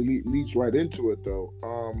actually leads right into it, though.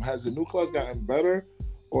 Has the new class gotten better,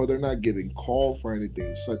 or they're not getting called for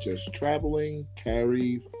anything, such as traveling,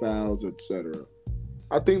 carry, fouls, etc.?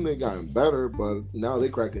 I think they gotten better, but now they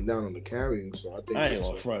cracking down on the carrying. So I think I ain't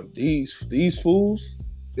gonna front these fools.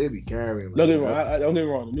 They be carrying. Don't get me wrong. Don't get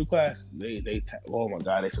me wrong. The new class, oh my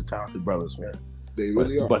god, they some talented brothers, man. They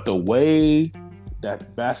really are. But the way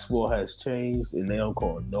that basketball has changed, and they don't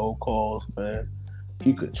call no calls, man.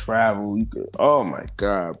 You could travel. You could. Oh my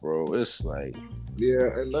god, bro. It's like. Yeah,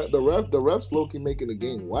 and the refs low-key making the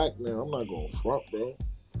game whack now. I'm not going front, bro.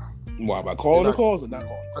 Why, by calling the calls or not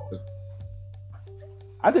calling the calls?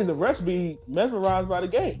 I think the refs be mesmerized by the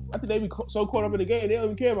game. I think they be so caught up in the game, they don't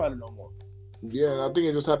even care about it no more. Yeah, I think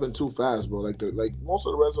it just happened too fast, bro. Like most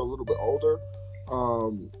of the refs are a little bit older.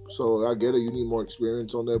 So I get it. You need more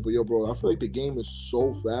experience on that. But yo, bro, I feel like the game is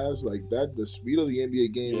so fast. Like that, the speed of the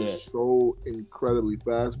NBA game is so incredibly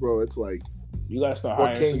fast, bro. It's like you gotta start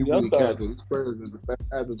hiring some young thugs. These players are the best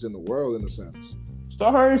athletes in the world, in a sense.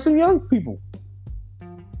 Start hiring some young people.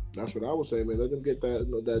 That's what I was saying, man. Let them get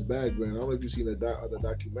that bag, man. I don't know if you've seen the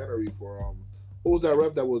documentary for what was that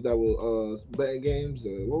ref that was betting games?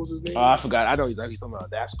 What was his name? Oh, I forgot. I know exactly something about.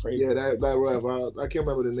 That's crazy. Yeah, that ref. I can't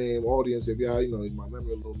remember the name. Audience, if y'all, my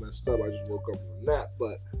memory a little messed up. I just woke up from a nap.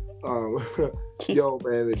 But yo,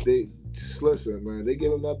 man, they listen, man. They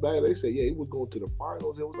gave him that bag. They said, yeah, he was going to the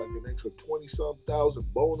finals. It was like an extra 20-some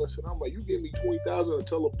thousand bonus, and I'm like, you gave me 20,000 to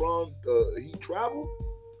tell LeBron he traveled.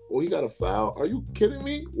 Or he got a foul? Are you kidding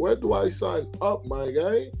me? Where do I sign up, my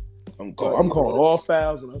guy? I'm calling all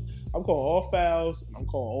fouls. I'm calling all fouls. I'm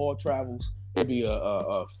calling all travels. It'd be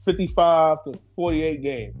a 55 to 48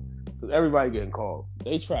 game because everybody getting called.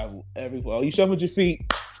 They travel everywhere. Oh, you shuffled your feet.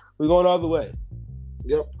 We're going the other way.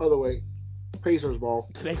 Yep, other way. Pacers ball.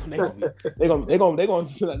 They gonna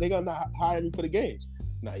not hire me for the games.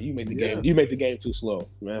 Nah, you make the game. You make the game too slow,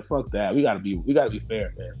 man. Fuck that. We gotta be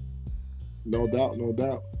fair, man. No doubt.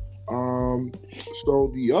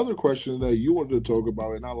 So the other question that you wanted to talk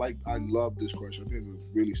about, and I love this question. I think it's a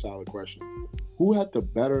really solid question. Who had the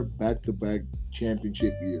better back-to-back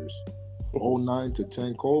championship years? 09 to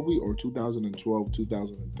 10 Kobe or 2012,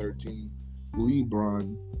 2013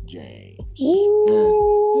 LeBron James?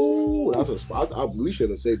 Ooh, that's a spot. We should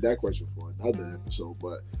have saved that question for another episode.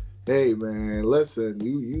 But hey, man, listen,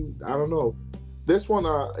 you I don't know. This one,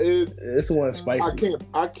 this one is spicy.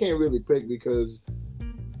 I can't really pick because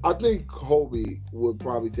I think Kobe would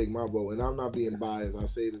probably take my vote, and I'm not being biased. I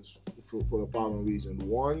say this for the following reason: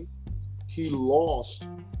 one, he lost.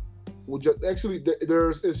 Actually,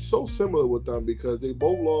 it's so similar with them because they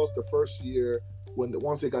both lost the first year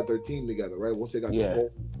once they got their team together, right? Once they got they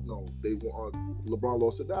won. LeBron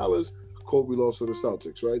lost to Dallas, Kobe lost to the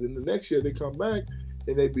Celtics, right? Then the next year they come back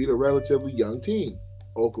and they beat a relatively young team,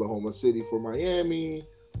 Oklahoma City for Miami.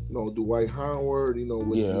 Dwight Howard,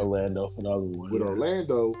 Orlando, another one. With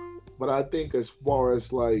Orlando. But I think as far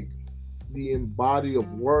as like the body of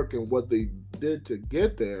work and what they did to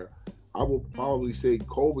get there, I will probably say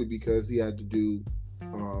Kobe because he had to do,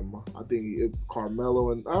 I think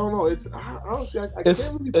Carmelo and I don't know. It's honestly I can't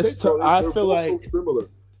really pick. I feel like so similar.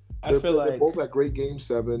 They're both at great game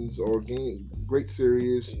sevens or great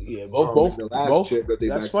series. Yeah, both. The last chip that they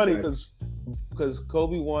that's funny because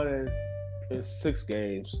Kobe won in 6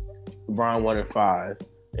 games, LeBron won in 5,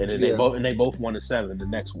 and then they both won in 7. The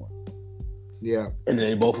next one, and then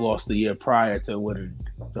they both lost the year prior to winning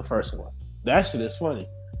the first one. That shit is funny.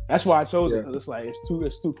 That's why I chose it because it's like it's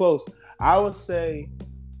too close. I would say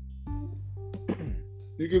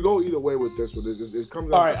you could go either way with this one. It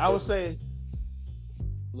comes. All right, I would say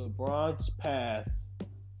LeBron's path.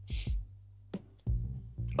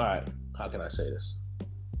 All right, how can I say this?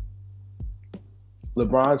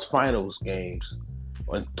 LeBron's finals games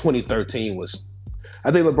in 2013 was,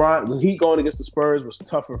 I think the Heat going against the Spurs was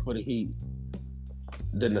tougher for the Heat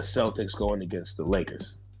than the Celtics going against the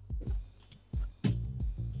Lakers.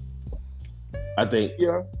 I think.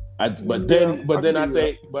 Yeah. But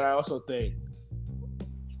I also think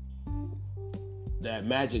that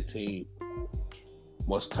Magic team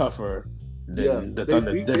was tougher than the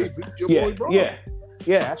Thunder. Yeah,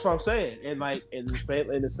 that's what I'm saying. And like in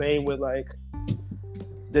the same with like.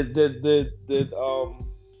 Did what's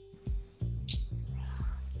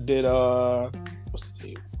the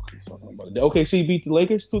team? Did OKC beat the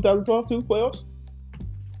Lakers 2012 too playoffs?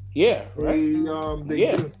 Yeah, right. They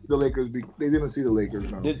didn't see the Lakers. They didn't see the Lakers.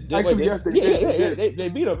 No. Yes, they did. Yeah, they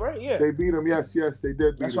beat them, right? Yeah, they beat them. Yes, they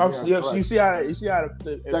did. That's what I'm saying. So you see how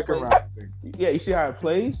the second round thing. Yeah, you see how it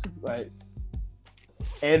plays, like,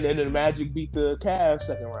 and then the Magic beat the Cavs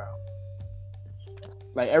second round.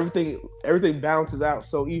 Like everything balances out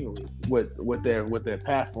so evenly with their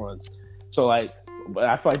path runs. So like, but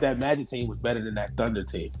I feel like that Magic team was better than that Thunder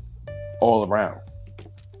team, all around.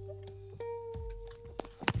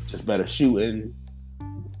 Just better shooting,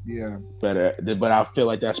 Yeah. Better, but I feel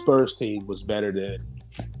like that Spurs team was better than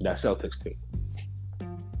that Celtics team.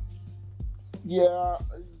 Yeah.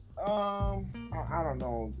 I don't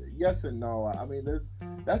know. Yes and no. I mean,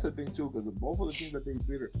 that's the thing too, because both of the teams that they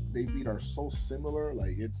beat are so similar.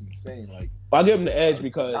 Like it's insane. Like I give them the edge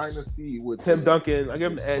because dynasty with Tim Duncan. I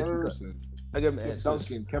give him the edge Spurs because and I give him the Tim edge.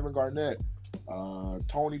 Duncan, Kevin Garnett,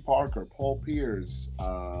 Tony Parker, Paul Pierce.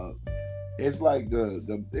 It's like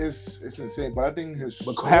it's insane. But I think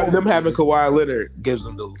having Kawhi Leonard gives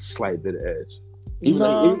them the slight bit of edge. Even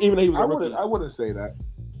though he was a rookie. I wouldn't say that.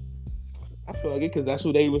 I feel like it because that's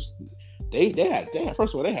who they was. They had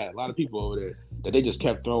first of all, they had a lot of people over there that they just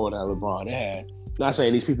kept throwing at LeBron. They had, not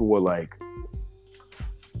saying these people were like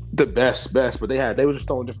the best, but they were just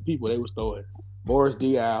throwing different people. They was throwing Boris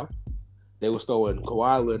Diaw, they was throwing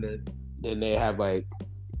Kawhi Leonard. Then they have like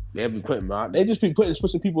they just be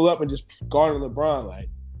switching people up and just guarding LeBron like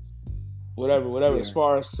whatever. Yeah. As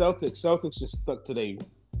far as Celtics just stuck to they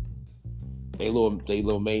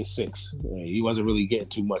little main six. He wasn't really getting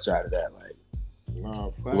too much out of that. Like he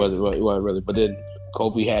wasn't really. But then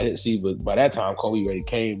Kobe had his seat. But by that time, Kobe already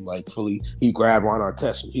came like fully. He grabbed Ron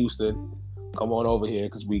Artest from Houston. Come on over here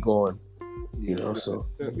because we going. You know, so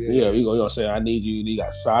we gonna say I need you. He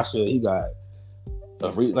got Sasha. He got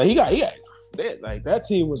like that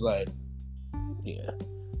team was like, yeah.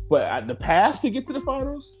 But the path to get to the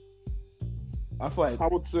finals, I feel like I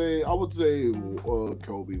would say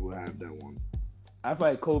Kobe would have that one. I feel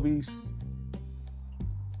like Kobe's.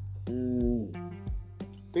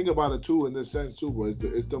 Think about it too in this sense too, but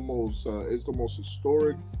it's the most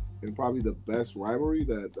historic and probably the best rivalry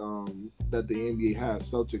that the NBA has.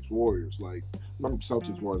 Celtics Warriors, like not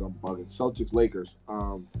Celtics Warriors, I'm bugging. Celtics Lakers.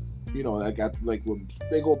 You know, I got like when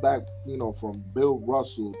they go back, you know, from Bill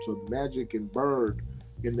Russell to Magic and Bird,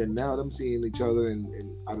 and then now them seeing each other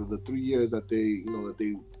and out of the 3 years that they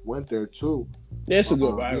went there too. That's a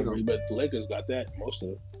good rivalry, but the Lakers got that most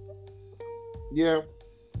of it. Yeah.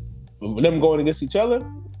 But them going against each other,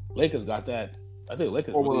 Lakers got that. I think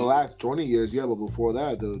Lakers over the last 20 years, yeah, but before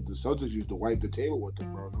that, the Celtics used to wipe the table with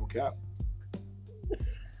them, bro. No cap.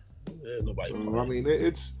 Nobody. I mean,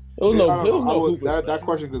 it's. That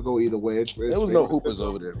question could go either way. There was no hoopers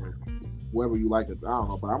over there, man. Whoever you like it, I don't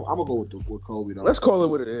know, but I'm gonna go with Kobe. Though. Let's call it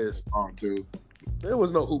what it is. On too. There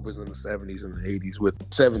was no hoopers in the 70s and the 80s with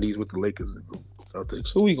the Lakers and the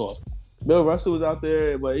Celtics. Who we going? Bill Russell was out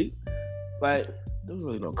there, but there was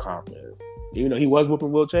really no comp, man. Even though he was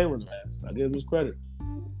whooping Will Chamberlain's ass, I give him his credit.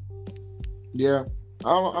 Yeah,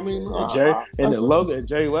 I mean,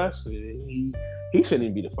 Jerry West, he shouldn't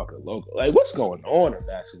even be the fucking logo. Like, what's going on in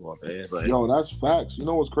basketball, man? Like, yo, that's facts. You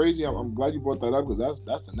know what's crazy? I'm glad you brought that up because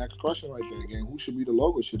that's the next question right there. Again, who should be the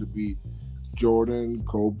logo? Should it be Jordan,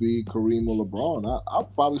 Kobe, Kareem, or LeBron? I'll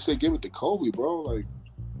probably say give it to Kobe, bro. Like,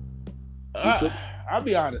 I'll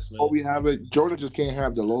be honest, man. Kobe have it. Jordan just can't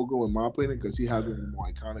have the logo in my opinion because he has one of the more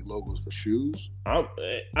iconic logos for shoes. I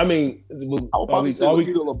mean, I'll probably say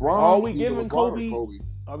either LeBron. Are we giving Kobe?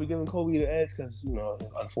 Are we giving Kobe the edge because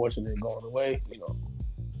unfortunately going away?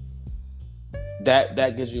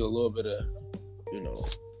 That gives you a little bit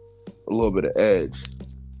of edge.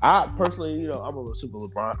 I personally, I'm a super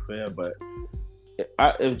LeBron fan, but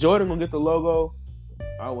if Jordan gonna get the logo,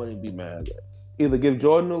 I wouldn't be mad. Either give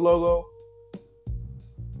Jordan the logo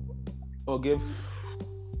or give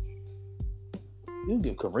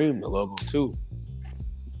Kareem the logo too.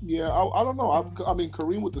 Yeah, I don't know. I mean,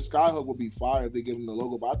 Kareem with the skyhook would be fire if they give him the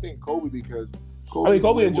logo, but I think Kobe because Kobe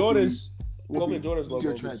and Jordan's logo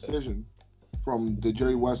transition from the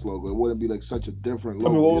Jerry West logo. It wouldn't be like such a different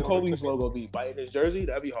logo. I mean, what would Kobe's logo be? Biting his jersey?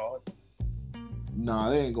 That'd be hard. Nah,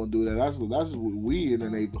 they ain't gonna do that. That's what we in the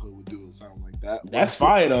neighborhood would do, something like that. That's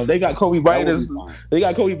fire though. They got Kobe biting his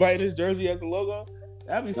jersey as the logo.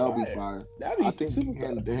 That'd be fire. I think him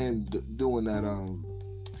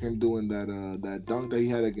doing that dunk that he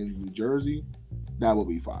had against New Jersey, that would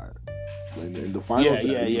be fire. In the final,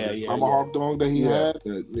 tomahawk dunk that he had,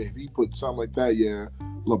 if he put something like that,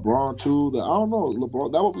 LeBron too. I don't know,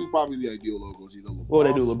 LeBron. That would be probably the ideal logos. Either LeBron. What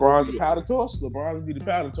they do? LeBron the powder toss. LeBron would be the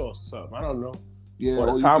powder toss or something. I don't know. Yeah,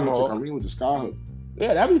 or the tomahawk. Kareem with the skyhook.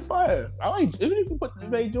 Yeah, that'd be fire. I like even if you put the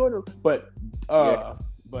May Jordan, but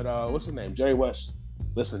what's his name? Jerry West.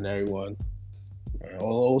 Listen, everyone.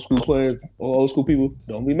 All old school players, all old school people,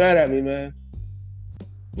 don't be mad at me, man.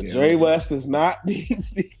 But Jerry West does not deserve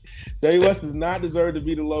to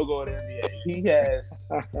be the logo of the NBA. He has.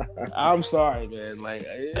 I'm sorry, man. Like,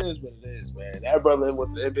 it is what it is, man. That brother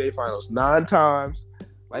went to the NBA Finals 9 times,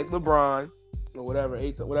 like LeBron or whatever,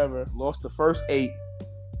 8, whatever. Lost the first 8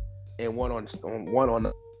 and won on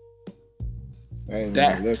the. Hey,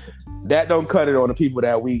 that don't cut it on the people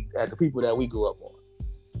that we grew up on.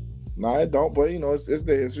 No, it don't. But it's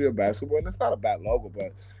the history of basketball, and it's not a bad logo.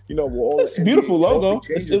 But with all it's a beautiful logo.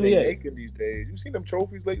 Changes they're making these days. You seen them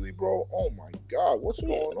trophies lately, bro? Oh my God, what's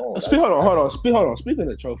going on? Hold on.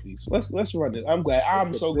 Speaking of trophies, let's run this. I'm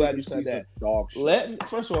so glad you said that.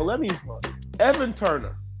 First of all, let me Evan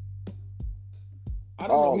Turner. I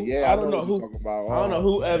don't know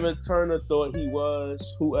who Evan Turner thought he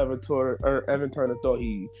was. Who Evan Turner thought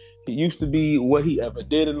he used to be. What he ever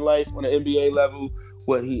did in life on the NBA level.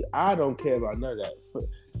 I don't care about none of that.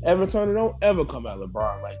 Evan Turner don't ever come at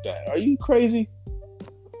LeBron like that. Are you crazy?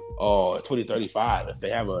 Oh, 2035. If we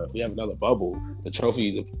have another bubble,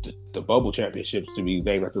 the bubble championships to be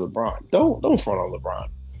named after LeBron. Don't front on LeBron.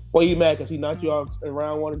 Well, you mad because he knocked you off in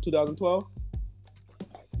round 1 in 2012?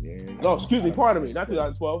 Yeah. No, excuse me. Pardon me. Not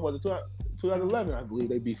 2012. Was it 2011? I believe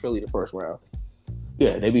they beat Philly the first round.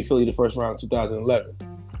 Yeah, they beat Philly the first round in 2011.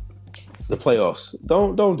 The playoffs.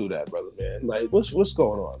 Don't do that, brother, man. Like, what's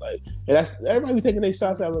going on? Like, and that's everybody be taking their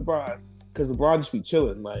shots at LeBron because LeBron just be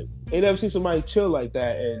chilling. Like, ain't never seen somebody chill like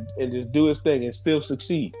that and just do his thing and still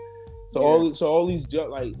succeed. So all these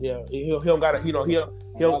like he don't got a he don't got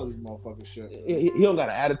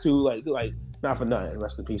an attitude like not for nothing.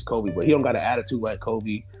 Rest in peace, Kobe. But he don't got an attitude like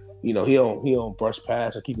Kobe. He don't brush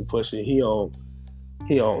past and keep it pushing. He don't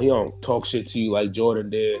talk shit to you like Jordan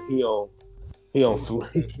did. He don't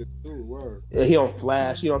flash.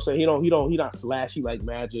 You know what I'm saying? He not flashy like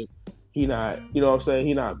Magic. He not, you know what I'm saying?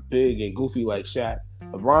 He not big and goofy like Shaq.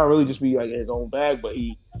 LeBron really just be like in his own bag, but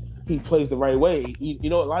he plays the right way. A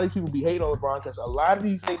lot of these people be hating on LeBron because a lot of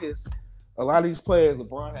these players,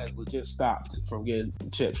 LeBron has legit stopped from getting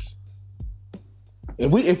chips.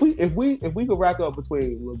 If we could rack up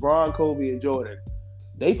between LeBron, Kobe, and Jordan,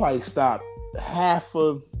 they probably stopped half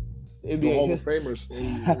of NBA Hall of Famers,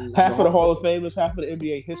 half of the Hall of Famers, half of the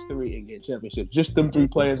NBA history and get championships. Just them 3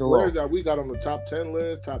 players alone. Players that we got on the top 10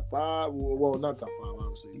 list, top 5. Well, not top 5,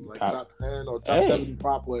 obviously, like top 10 or top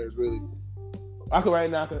 75 players, really. I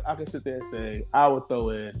can sit there and say I would throw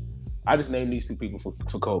in. I just named these 2 people for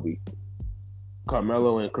Kobe,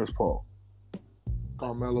 Carmelo and Chris Paul.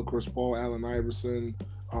 Carmelo, Chris Paul, Allen Iverson,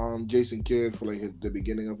 Jason Kidd for the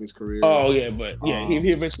beginning of his career. Oh yeah, but he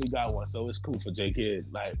eventually got one, so it's cool for J Kidd.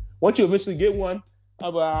 Like once you eventually get one,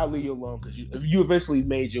 I'll leave you alone because you eventually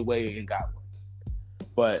made your way and got one.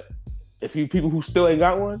 But if you people who still ain't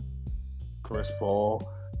got one, Chris Paul,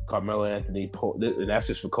 Carmelo Anthony, Paul, and that's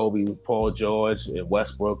just for Kobe, Paul George, and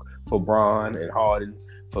Westbrook for Bron and Harden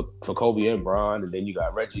for Kobe and Bron, and then you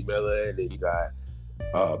got Reggie Miller, and then you got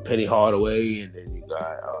Penny Hardaway, and then you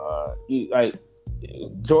got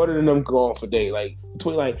Jordan and them go on for days.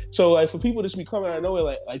 For people to be coming out of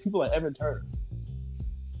nowhere, like people like Evan Turner.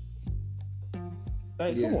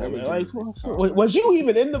 Come on, man. Was you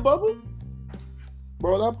even in the bubble?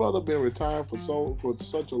 Bro, that brother been retired for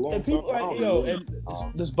such a long time. And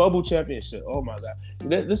this bubble championship. Oh my God,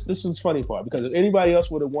 this is funny part because if anybody else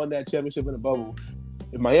would have won that championship in the bubble,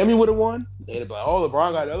 if Miami would have won, they'd be like, "Oh,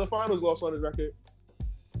 LeBron got the other finals lost on his record."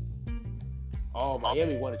 Oh,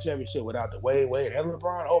 Miami won a championship without the Wade and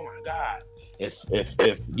LeBron. Oh my God! If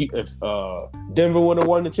Denver would have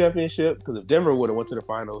won the championship, because if Denver would have went to the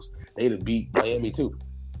finals, they'd have beat Miami too.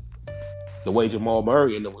 The way Jamal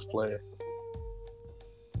Murray and them was playing.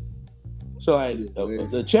 So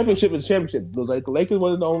the championship is championship. Like the Lakers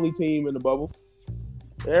wasn't the only team in the bubble.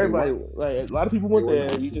 Everybody, a lot of people went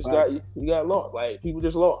there, and you got lost. Like people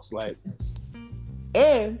just lost.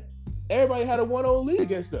 And everybody had a 1-0 lead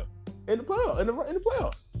against them in the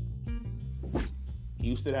playoffs.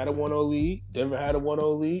 Houston had a 1-0 lead. Denver had a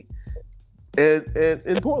 1-0 lead,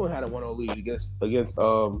 and Portland had a 1-0 lead against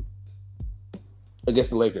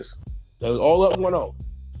the Lakers. They was all up 1-0.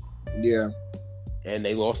 Yeah. And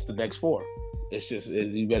they lost the next 4. It's just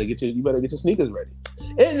you better get your sneakers ready.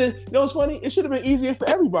 And then, you know what's funny? It should have been easier for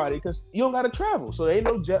everybody because you don't got to travel, so there ain't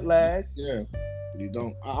no jet lag. Yeah, you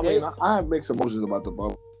don't. I mean, I have mixed emotions about the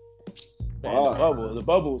bubble. Man, the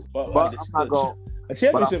bubble. But I'm not going. A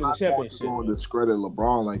championship is a championship. I'm not going to discredit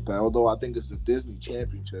LeBron like that. Although I think it's a Disney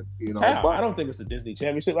championship. You know, I don't think it's a Disney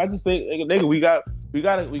championship. I just think, nigga,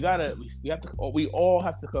 we all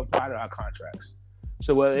have to comply to our contracts.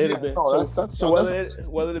 So whether it had been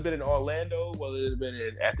whether it had been in Orlando, whether it had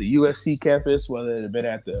been at the USC campus, whether it had been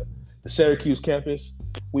at the Syracuse campus,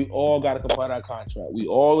 we all got to comply to our contract. We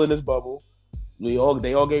all in this bubble. They all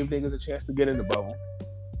gave niggas a chance to get in the bubble.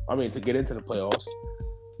 I mean, to get into the playoffs.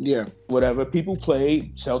 Yeah. Whatever. People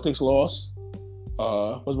played. Celtics lost.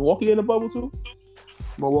 Was Milwaukee in the bubble too?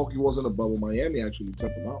 Milwaukee was in the bubble. Miami actually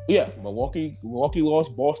took them out. Yeah. Milwaukee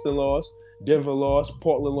lost. Boston lost. Denver lost.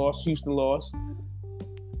 Portland lost. Houston lost.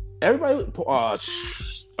 everybody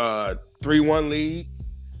 3-1 lead,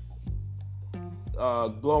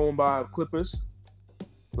 blown by Clippers.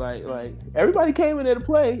 Like everybody came in there to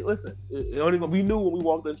play. Listen, we knew when we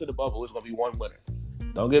walked into the bubble, it was gonna be one winner.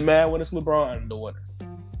 Don't get mad when it's LeBron the winner.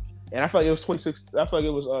 And I feel like it was 26. I feel like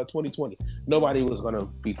it was 2020. Nobody was gonna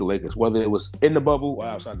beat the Lakers, whether it was in the bubble or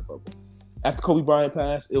outside the bubble. After Kobe Bryant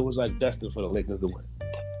passed, it was like destined for the Lakers to win.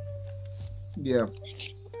 Yeah.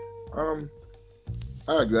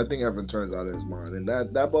 I agree. I think everyone turns out of his mind. And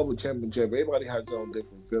that bubble championship, everybody has their own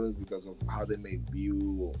different feelings because of how they may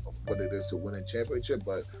view of what it is to win a championship.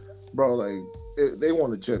 But, bro, they won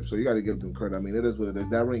the chip, so you got to give them credit. I mean, it is what it is.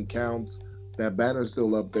 That ring counts. That banner's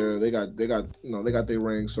still up there. They got their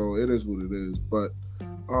ring, so it is what it is. But,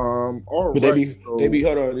 all but right.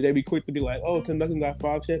 They be quick to be like, oh, Tim Duncan got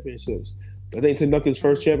 5 championships. I think Tim Duncan's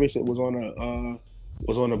first championship was on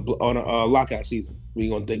a lockout season. We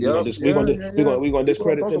gonna discredit Tim Duncan. We gonna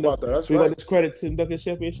discredit Tim Duncan's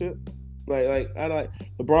championship. Like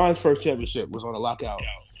LeBron's first championship was on a lockout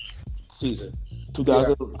season.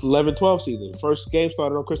 2011-12 season. First game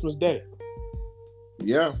started on Christmas Day.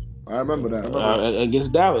 Yeah, I remember that.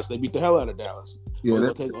 Against Dallas, they beat the hell out of Dallas. Yeah,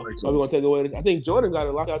 we're gonna take away. I think Jordan got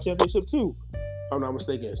a lockout championship too. If I'm not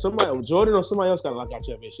mistaken. Jordan or somebody else got a lockout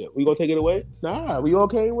championship. We gonna take it away? Nah, we all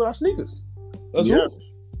came with our sneakers. Let's hoop.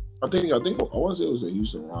 I think I want to say it was the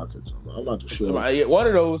Houston Rockets. I'm not too sure. One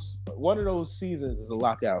of those seasons is a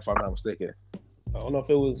lockout, if I'm not mistaken. I don't know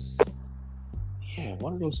if it was. Yeah,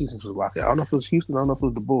 one of those seasons was a lockout. I don't know if it was Houston. I don't know if it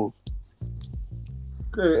was the Bulls.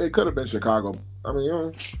 It could have been Chicago. I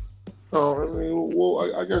mean,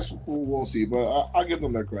 I guess we'll see. But I give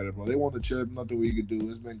them their credit, bro. They won the chip. Nothing we could do.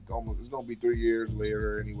 It's gonna be 3 years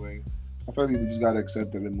later anyway. I feel like we just gotta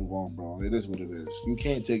accept it and move on, bro. It is what it is. You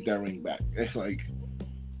can't take that ring back. It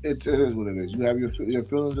is what it is. You have your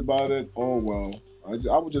feelings about it. Oh well.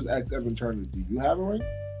 I would just ask Evan Turner. Do you have a ring?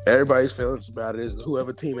 Everybody's feelings about it is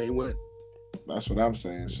whoever team ain't win. That's what I'm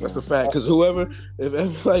saying. So. That's the fact. Because if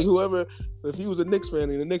you was a Knicks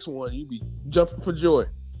fan and the Knicks won, you'd be jumping for joy.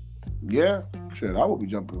 Yeah, shit, I would be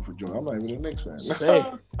jumping for joy. I'm not even a Knicks fan. Same.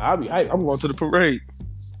 I'll be hyped. I'm going to the parade.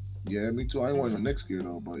 Yeah, me too. I ain't wearing the Knicks gear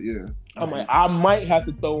though, but yeah. I might have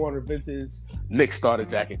to throw on a vintage Knicks starter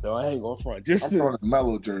jacket though. I ain't going front. I'm throwing a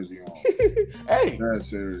Melo jersey on. Hey, that's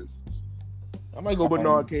serious. I might go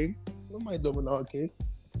Bernard King.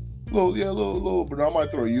 Little, but I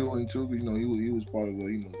might throw you in too. You know, he was part of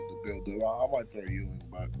the build up. I might throw you in,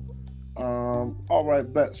 but all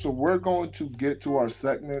right, bet. So we're going to get to our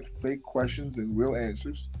segment, fake questions and real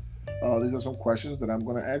answers. These are some questions that I'm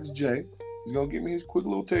going to ask Jay. He's going to give me his quick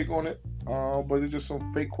little take on it. But it's just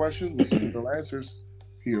some fake questions with some real answers.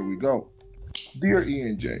 Here we go. Dear E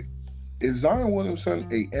and J, is Zion Williamson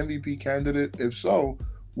a MVP candidate? If so,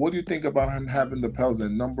 what do you think about him having the Pels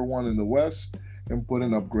at number 1 in the West and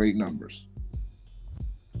putting up great numbers?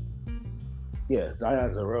 Yeah,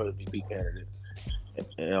 Zion's a real MVP candidate.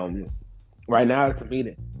 Right now, to me,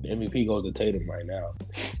 the MVP goes to Tatum right now.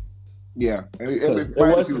 Yeah,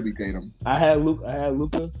 it would be Tatum. I had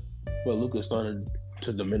Luka, but Luka started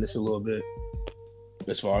to diminish a little bit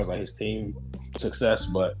as far as like his team success.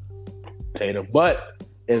 But Tatum. But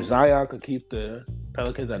if Zion could keep the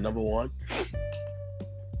Pelicans at number 1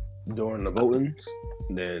 during the votings,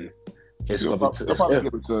 then it's they'll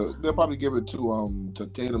probably give it to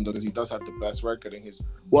Tatum because he does have the best record in his.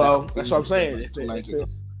 Well, that's what I'm saying.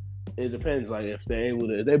 It depends. Like if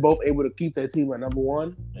they're both able to keep their team at number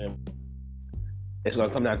 1, and it's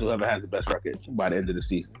gonna come down to whoever has the best record by the end of the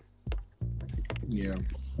season. Yeah,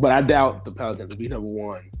 but I doubt the Pelicans will be number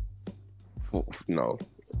 1.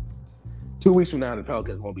 2 weeks from now, the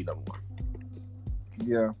Pelicans won't be number 1.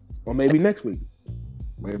 Yeah, or maybe next week.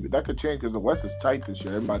 Maybe that could change because the West is tight this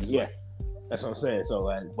year. Everybody's that's what I'm saying. So,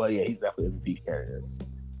 but yeah, he's definitely MVP candidate.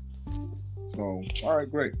 So, all right,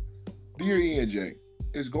 great. Dear E and J,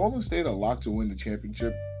 is Golden State a lock to win the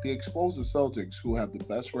championship? They exposed the Celtics, who have the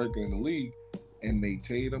best record in the league, and made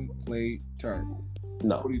Tatum play terrible.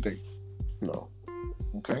 No. What do you think? No.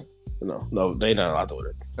 Okay. No, they're not allowed to win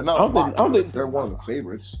it. I don't think they're one of the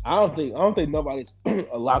favorites. I don't think nobody's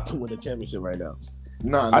allowed to win the championship right now.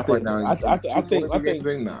 Nah, right now. I think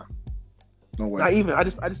nah. No way. Not even. I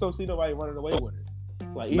just don't see nobody running away with it.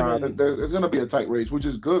 Like there's gonna be a tight race, which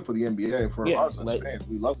is good for the NBA. For us as fans,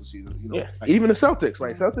 we love to see them. Even the Celtics.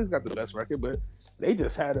 Like Celtics got the best record, but they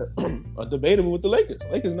just had a debatable with the Lakers.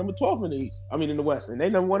 Lakers number 12 in the East. I mean in the West, and they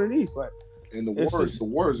number 1 in the East. Like and the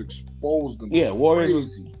Warriors exposed them. Yeah,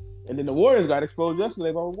 Warriors. And then the Warriors got exposed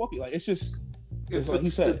yesterday by Milwaukee. Like it's just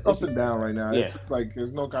It's up and down right now. Yeah. It's just like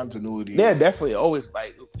there's no continuity. Yeah, definitely. Always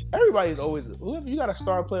like everybody's always whoever you got a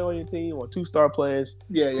star player on your team or 2 star players.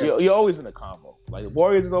 Yeah. You're always in a combo. Like the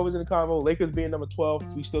Warriors is always in a combo. Lakers being number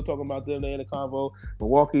 12, we still talking about them. They in a combo.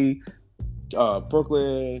 Milwaukee,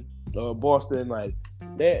 Brooklyn, Boston, like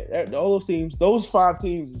all those teams. Those 5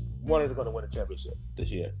 teams, one is going to win a championship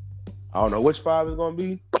this year. I don't know which 5 is going to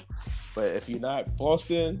be, but if you're not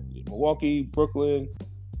Boston, Milwaukee, Brooklyn,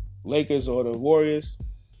 Lakers, or the Warriors,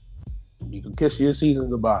 you can kiss your season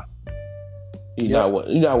goodbye. You're not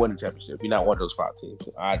winning a championship. You're not one of those 5 teams.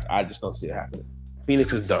 I just don't see it happening.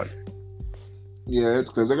 Phoenix is done. Yeah, it's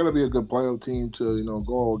because they're going to be a good playoff team to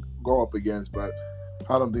go up against, but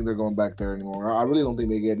I don't think they're going back there anymore. I really don't think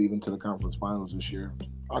they get even to the conference finals this year.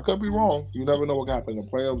 I could be wrong. You never know what happened in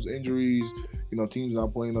the playoffs, injuries, teams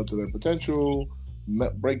not playing up to their potential,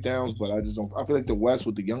 breakdowns, but I just don't. I feel like the West,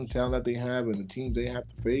 with the young talent that they have and the teams they have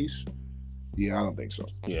to face, I don't think so.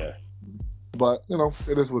 Yeah. But,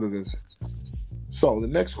 it is what it is. So the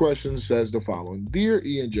next question says the following. Dear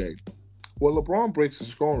E and J, when LeBron breaks his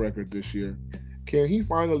scoring record this year, can he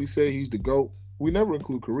finally say he's the GOAT? We never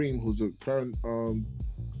include Kareem, who's the current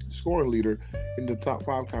scoring leader, in the top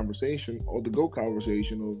 5 conversation or the GOAT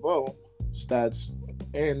conversation, although stats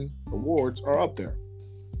and awards are up there.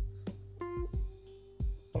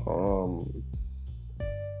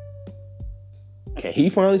 Can he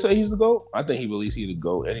finally say he's the GOAT? I think he believes he's the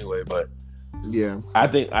GOAT anyway, but yeah, I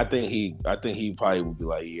think he probably would be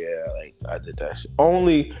like, yeah, like I did that shit.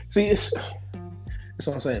 Only see, it's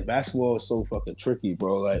what I'm saying. Basketball is so fucking tricky,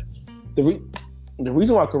 bro. Like the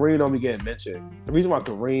reason why Kareem don't be getting mentioned, the reason why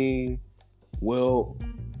Kareem, Will,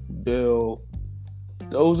 Bill,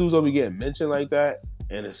 those dudes don't be getting mentioned like that,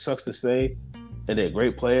 and it sucks to say, and they're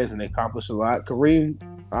great players and they accomplish a lot. Kareem,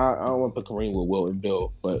 I don't want to put Kareem with Will and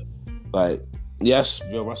Bill, but like, yes,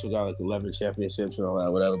 Bill Russell got like 11 championships and all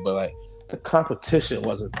that, whatever, but like the competition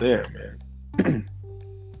wasn't there, man.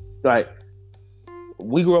 Like,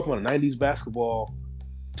 we grew up on the 90s basketball,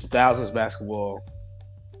 2000s basketball,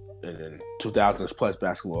 and then 2000s plus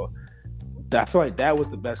basketball. I feel like that was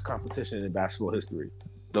the best competition in basketball history.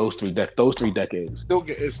 Those three decades.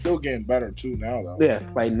 It's still getting better too now, though. Yeah,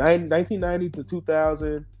 like 1990 to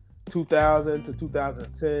 2000, 2000 to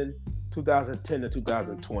 2010, 2010 to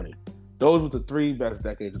 2020. Those were the 3 best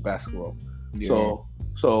decades of basketball. Yeah.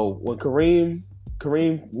 So when Kareem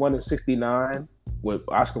won in '69 with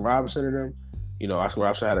Oscar Robertson in them, Oscar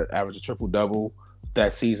Robertson had an average of triple-double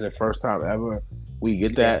that season, first time ever. We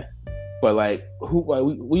get that. But like who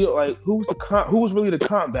was really the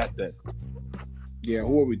comp back then? Yeah,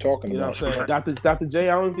 who are we talking about? You know what I'm saying? Dr. J,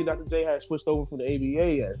 I don't even think Dr. J had switched over from the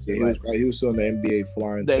ABA yet. So yeah, he was still in the NBA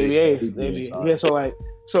flying. The ABA. Yeah,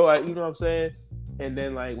 so you know what I'm saying? And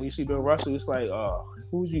then like when you see Bill Russell, it's like,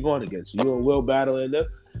 who's you going against? You and Will battling them?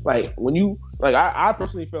 Like when you I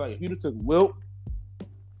personally feel like if you just took Wilt,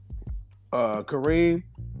 Kareem,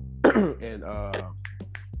 and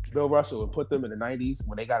Bill Russell and put them in the 90s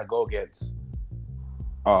when they got to go against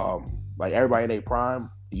like everybody in their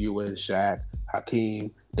prime, Ewing, Shaq,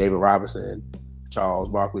 Hakeem, David Robinson, Charles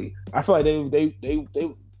Barkley. I feel like Bill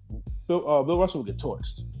Russell would get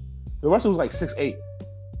torched. Bill Russell was like 6'8".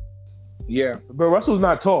 Yeah. Bill Russell's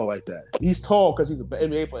not tall like that. He's tall because he's an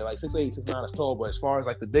NBA player, like 6'8", 6'9" is tall, but as far as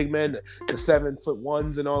like the big men, the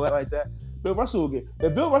 7'1" and all that like that, Bill Russell would get.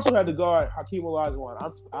 If Bill Russell had to guard Hakeem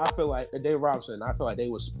Olajuwon, I feel like, and David Robinson, I feel like they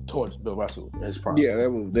was towards Bill Russell in his prime. Yeah, they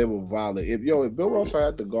were violent. If Bill Russell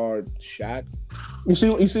had to guard Shaq, you see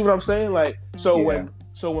what I'm saying? Like, when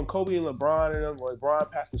Kobe and LeBron and them, when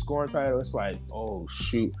LeBron passed the scoring title, it's like, oh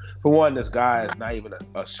shoot. For one, this guy is not even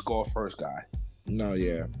a score first guy. No,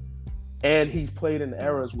 yeah. And he played in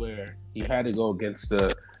eras where he had to go against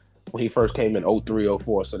when he first came in 03,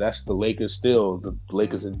 04. So that's the Lakers still, the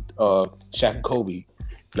Lakers and Shaq and Kobe.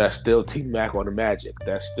 That's still T Mac on the Magic.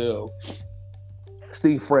 That's still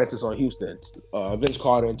Steve Francis on Houston, Vince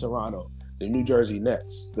Carter in Toronto, the New Jersey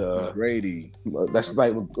Nets, the Grady. That's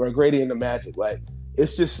like Grady and the Magic. Like,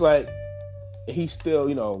 it's just like he's still,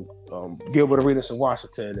 Gilbert Arenas in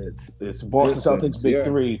Washington. It's Boston Celtics Big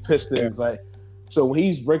Three, Pistons. Yeah. Like, so when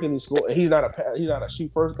he's breaking the score, and he's not a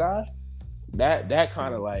shoot first guy. That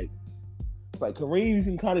kind of like, it's like Kareem, you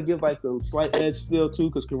can kind of give like the slight edge still too,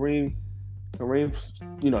 because Kareem,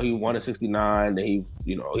 he won in '69, and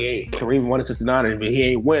Kareem won in '69, and he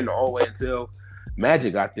ain't win all the way until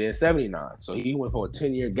Magic got there in '79. So he went for a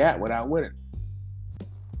 10-year gap without winning.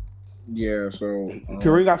 Yeah, so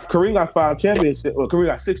Kareem got 5 championships. Well, Kareem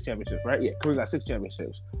got 6 championships, right? Yeah, Kareem got 6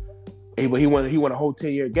 championships. But he won a whole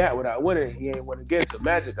 10-year gap without winning. He ain't won again until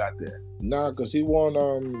Magic got there. Nah, because he won.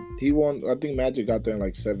 I think Magic got there in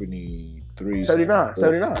like 73 73.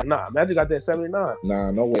 79. Nah, Magic got that 79.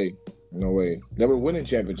 Nah, no way. They were winning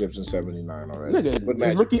championships in 79 already.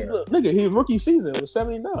 Nigga, his rookie season was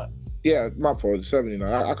 79. Yeah, my fault.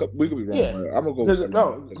 79. We could be wrong. Yeah. I'm gonna go with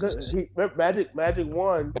 79. Magic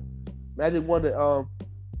won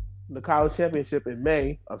the college championship in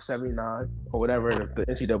May of 79 or whatever the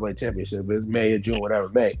NCAA championship is, May or June, whatever,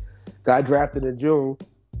 May. Got drafted in June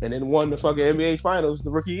and then won the fucking NBA finals the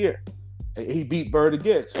rookie year. And he beat Bird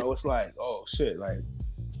again. So it's like, oh shit, like,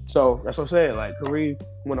 so that's what I'm saying. Like, Kareem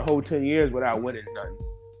went a whole 10 years without winning nothing.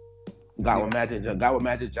 Got with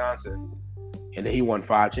Magic Johnson, and then he won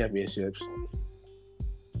 5 championships.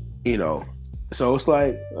 You know, so it's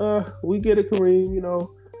like, we get it, Kareem. You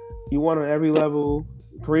know, you won on every level.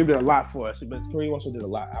 Kareem did a lot for us, but Kareem also did a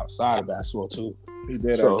lot outside of basketball too. He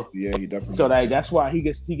did. So, yeah, he definitely. So that's why he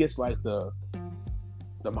gets like the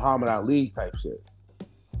Muhammad Ali type shit.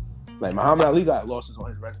 Like Muhammad Ali got losses on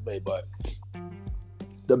his resume, but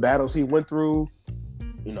the battles he went through,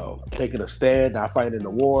 you know, taking a stand, not fighting in the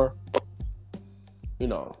war, you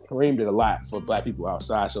know, Kareem did a lot for black people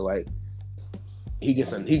outside. So like, he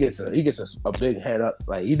gets a big head up.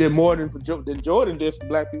 Like he did more than Jordan did for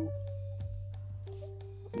black people.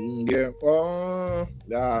 Yeah.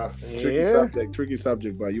 Tricky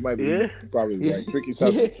subject, but you might be probably right. Tricky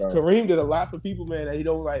subject. Kareem did a lot for people, man. That he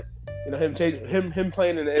don't like. You know, him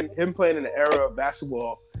playing in the era of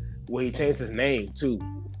basketball where he changed his name too.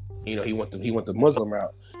 You know, he went the Muslim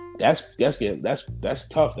route. That's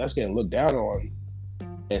tough. That's getting looked down on,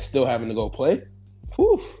 and still having to go play.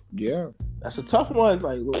 Whew. Yeah, that's a tough one.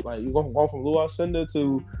 Like you going from Lou Alcindor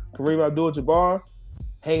to Kareem Abdul-Jabbar,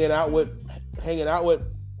 hanging out with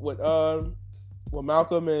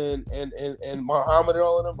Malcolm and Muhammad and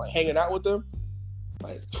all of them, like hanging out with them.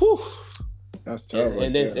 Like, whew. That's tough.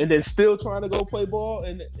 And then still trying to go play ball.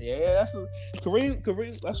 And that's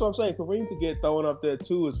Kareem. That's what I'm saying. Kareem could get thrown up there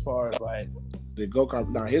too, as far as like the go.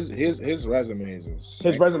 Now his resume is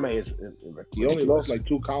insane. His resume is he only lost like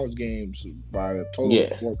 2 college games by a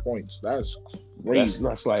total of 4 points. That's crazy.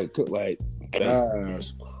 That's like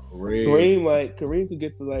that's crazy. Kareem could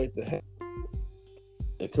get to like the head.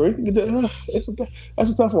 Kareem can get to,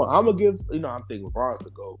 that's a tough one. I'm gonna give, I'm thinking Bron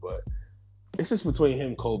to go, but it's just between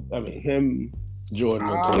him, him, Jordan,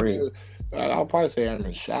 and Kareem. I'll probably say him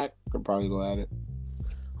and Shaq could probably go at it.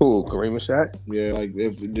 Who, Kareem and Shaq? Yeah, like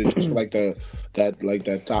if just like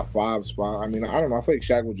that top 5 spot. I mean, I don't know. I feel like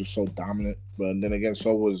Shaq was just so dominant, but then again,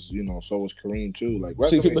 so was Kareem too. Like,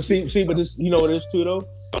 but this, you know what it is too though.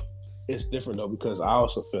 It's different though because I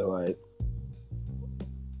also feel like,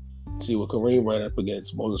 with Kareem ran up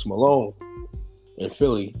against Moses Malone in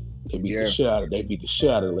Philly. They beat the shit out of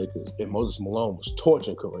the Lakers, and Moses Malone was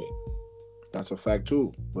torching Kareem. That's a fact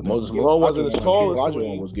too. But Moses Malone wasn't as tall as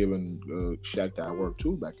Kareem. Was giving Shaq that work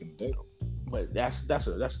too back in the day. But that's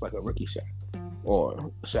like a rookie Shaq,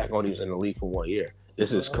 or Shaq only was in the league for 1 year.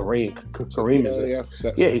 This is Kareem. Kareem is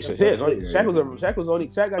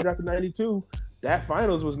Shaq got drafted in 92. That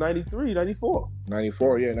finals was 93, 94.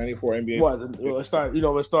 94 NBA. It started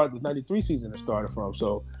the 93 season it started from.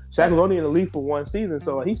 So Shaq was only in the league for 1 season,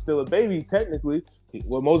 so he's still a baby technically.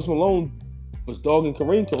 Well, Moses Malone was dogging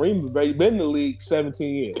Kareem. Kareem has already been in the league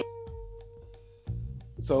 17 years.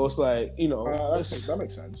 So it's like, that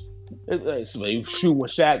makes sense. It's like, shoot, when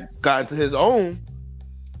Shaq got into his own,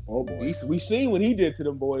 oh boy, we seen what he did to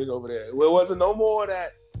them boys over there. There wasn't no more of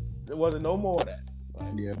that.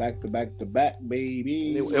 Yeah, back to back,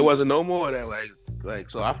 baby. It wasn't no more of that. Like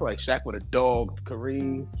so I feel like Shaq would have dogged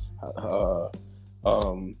Kareem,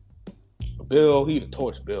 Bill. He'd have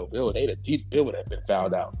torched Bill. Bill would have been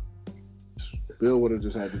fouled out. Bill would have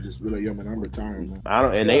just had to be like, yo, man, I'm retiring, man. I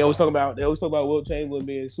don't. And they always talk about Wilt Chamberlain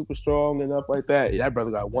being super strong and stuff like that. That brother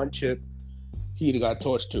got 1 chip. He'd have got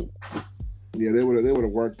torched too. Yeah, they would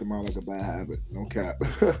have worked him out like a bad habit. No cap.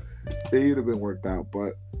 They'd have been worked out.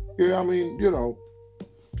 But yeah, I mean,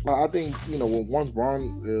 I think once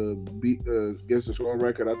Bron gets the scoring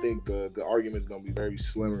record, I think the argument is going to be very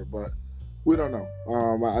slimmer. But we don't know.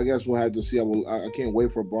 I guess we'll have to see. I can't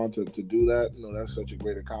wait for Bron to do that. That's such a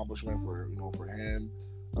great accomplishment for him.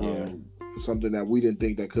 For something that we didn't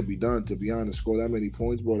think that could be done. To be honest, score that many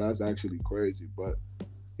points, bro, that's actually crazy. But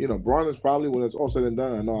Bron is probably, when it's all said and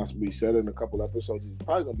done, I know we said it in a couple episodes, he's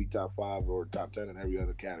probably gonna be top 5 or top 10 in every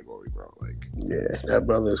other category, bro. Like, yeah, that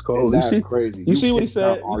brother is cold. That's crazy. You see what he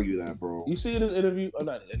said? Argue that, bro. You see in the interview, or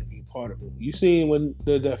not the interview, part of it. You seen when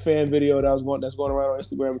the fan video that's going around on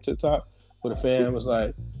Instagram and TikTok, where the fan was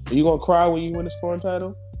like, "Are you gonna cry when you win the scoring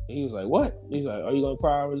title?" And he was like, "What?" He's like, "Are you gonna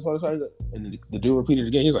cry when you win the scoring title?" And the dude repeated it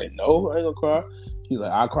again. He's like, "No, I ain't gonna cry." He's like,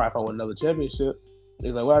 "I'll cry if I win another championship."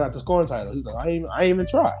 He's like, "Why not the scoring title?" He's like, I ain't even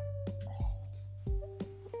try."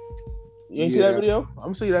 You ain't see that video? I'm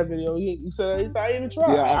gonna see that video. He said I didn't even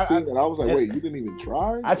try. Yeah, I seen it. I was like, wait, you didn't even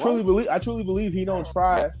try? I truly believe he don't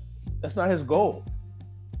try. That's not his goal.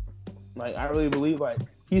 Like I really believe like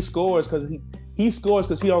he scores because he scores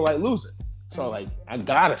because he don't like losing. So like I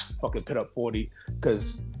gotta fucking put up 40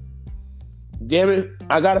 because damn it,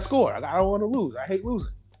 I gotta score. I don't want to lose. I hate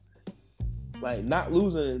losing. Like not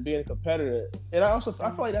losing and being a competitor. And I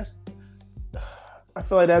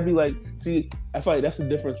feel like that'd be like, I feel like that's the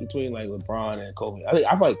difference between like LeBron and Kobe. I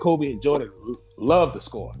feel like Kobe and Jordan love to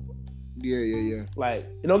score. Yeah. Like,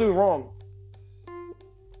 don't get me wrong.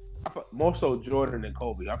 I feel more so Jordan than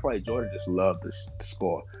Kobe. I feel like Jordan just loved to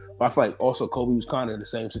score. But I feel like also Kobe was kind of in the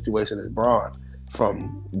same situation as Bron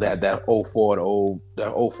from that 04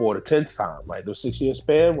 to 10 time. Like the 6-year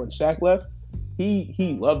span when Shaq left,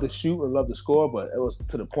 he loved to shoot and loved to score, but it was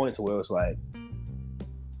to the point to where it was like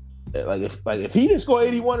if he didn't score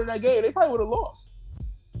 81 in that game, they probably would have lost.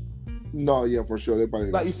 No, yeah, for sure. They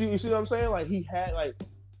probably like you see what I'm saying? Like he had like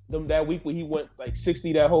them that week where he went like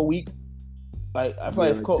 60 that whole week. Like I feel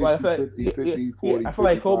like 50, 40, I feel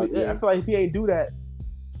like Kobe. Yeah. I feel like if he ain't do that,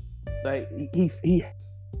 like he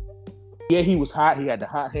was hot. He had the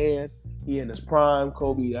hot hand. He in his prime.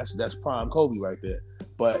 Kobe, that's prime Kobe right there.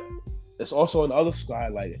 But it's also on the other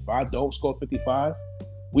side. Like if I don't score 55,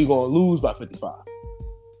 we gonna lose by 55.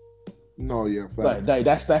 No, yeah, like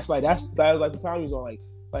that's like the time he was on.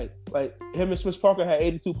 Like him and Smith Parker had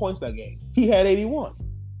 82 points that game. He had 81.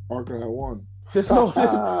 Parker had 1. This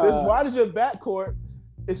why does your backcourt?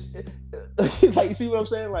 It's like you see what I'm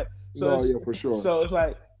saying? Like so yeah, for sure. So it's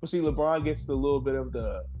like, but see, LeBron gets a little bit of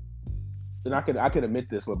the, and I can admit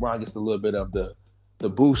this. LeBron gets a little bit of the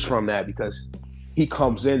boost from that because he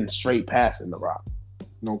comes in straight passing the rock.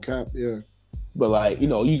 No cap, yeah. But like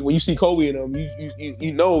when you see Kobe in him,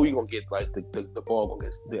 you know you're gonna get like the ball gonna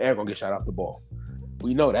get the air gonna get shot out the ball.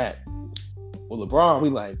 We know that. Well, LeBron, we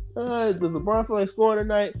like, does LeBron feel like scoring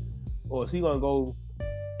tonight? Or is he gonna go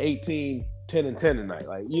 18, 10 and 10 tonight?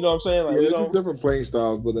 Like, you know what I'm saying? Like, yeah, just different playing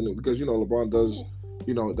styles, but then because LeBron does,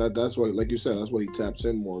 that's what, like you said, that's what he taps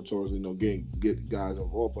in more towards, get guys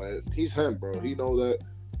involved. But he's him, bro. He know that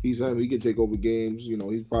he's him. He can take over games.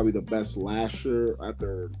 He's probably the best lasher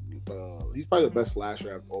he's probably the best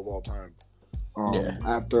slasher of all time.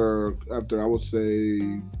 After I would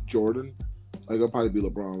say Jordan, like it'll probably be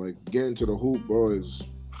LeBron. Like getting to the hoop, bro, is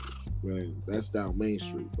man, that's down Main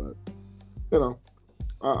Street. But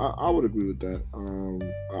I would agree with that.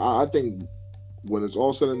 I think when it's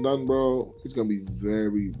all said and done, bro, it's gonna be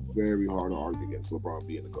very, very hard to argue against LeBron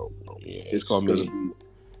being the GOAT. Yeah, it's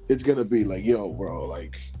gonna be like, yo, bro,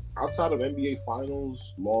 like outside of NBA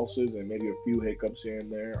Finals losses and maybe a few hiccups here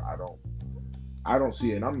and there, I don't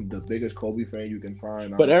see it. I'm the biggest Kobe fan you can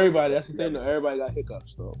find. But that's the thing. Though, everybody got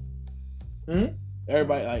hiccups, though.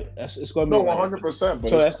 Everybody it's gonna be 100%.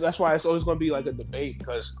 So that's why it's always gonna be like a debate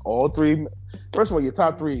because all three. First of all, your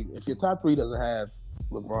top three. If your top three doesn't have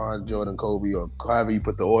LeBron, Jordan, Kobe, or however you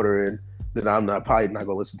put the order in, then I'm probably not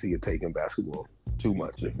gonna listen to your take in basketball too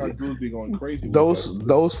much. Dudes be going crazy. Those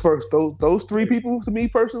three people, to me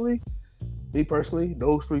personally,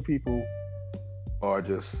 those three people are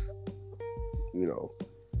just, Now,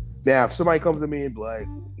 if somebody comes to me and be like,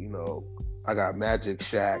 I got Magic,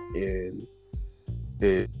 Shaq, and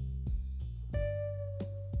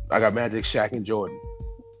I got Magic, Shaq, and Jordan,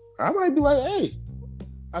 I might be like, hey,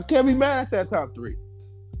 I can't be mad at that top three.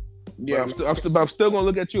 Yeah, I'm still gonna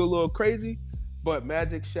look at you a little crazy, but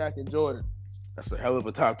Magic, Shaq, and Jordan, that's a hell of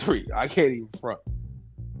a top three. I can't even front.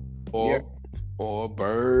 Or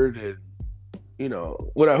Bird and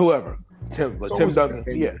whoever. Tim Duncan.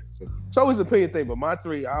 Yeah, it's always an opinion thing. But my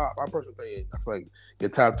three, my personal opinion, I feel like your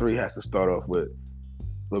top three has to start off with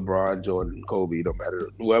LeBron, Jordan, Kobe. No matter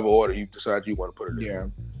whoever order you decide you want to put it in. Yeah,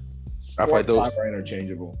 I feel like those are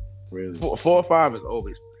interchangeable. Really, 4 or 5 is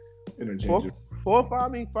always interchangeable. 4 or 5, I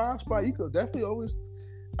mean 5 spot. You could definitely always.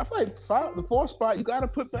 I feel like the 4th spot you got to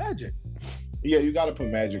put Magic. Yeah, you got to put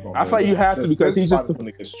Magic on. I feel like you have to because he's just when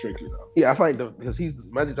it gets tricky though. Yeah, I feel like because he's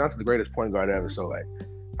Magic Johnson, the greatest point guard ever. So like,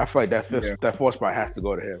 I feel like that 4th spot has to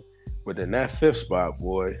go to him. But then that 5th spot,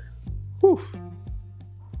 boy, whew.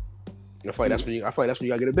 I feel like that's when you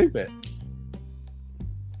gotta get a big bet.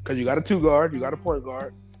 Because you got a 2 guard, you got a point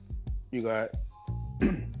guard, you got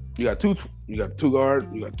 2 guard, you got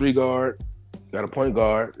 3 guard, you got a point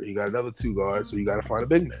guard, you got another 2 guard, so you got to find a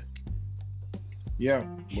big man. Yeah,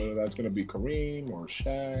 whether that's going to be Kareem or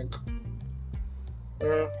Shaq,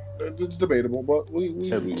 it's debatable. But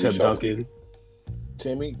Tim Duncan,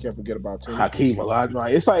 Timmy, can't forget about Timmy. Hakeem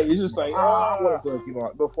Olajuwon. It's just like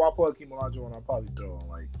before I put Hakeem Olajuwon, I'll probably throw on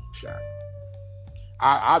like Shaq.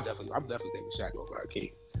 I'm definitely taking Shaq over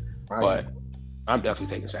Hakeem. But I'm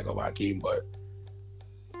definitely taking Shaq over Hakeem. But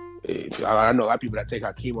I know a lot of people that take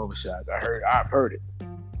Hakeem over Shaq. I've heard it.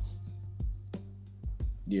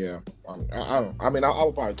 Yeah, I don't. I mean, I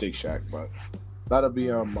would probably take Shaq, but that'll be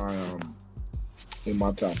on my in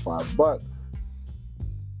my top 5. But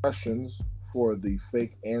questions for the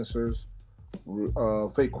fake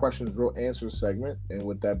questions, real answers segment. And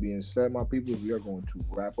with that being said, my people, we are going to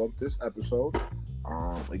wrap up this episode.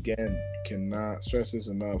 Again, cannot stress this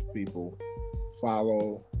enough, people.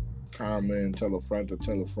 Follow, comment, tell a friend to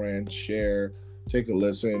tell a friend, share, take a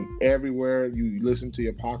listen. Everywhere you listen to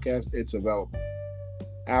your podcast, it's available.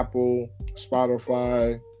 Apple,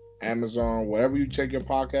 Spotify, Amazon, wherever you check your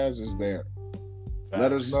podcast is there. Facts.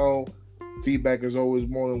 Let us know. Feedback is always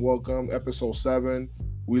more than welcome. Episode 7.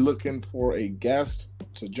 We're looking for a guest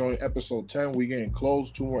to join episode 10. We're getting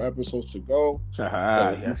close. 2 more episodes to go. So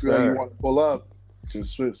if you feel you want to pull up,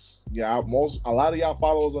 just switch. Yeah, a lot of y'all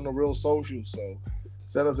follow us on the real socials. So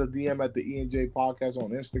send us a DM at the E&J Podcast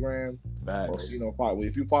on Instagram. Facts. Or,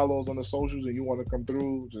 if you follow us on the socials and you want to come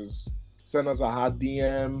through, just send us a hot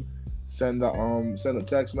DM. Send a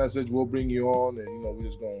text message. We'll bring you on, and we're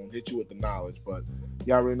just gonna hit you with the knowledge. But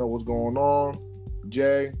y'all already know what's going on.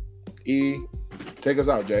 Jay, E, take us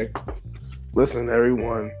out, Jay. Listen,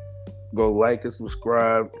 everyone, go like and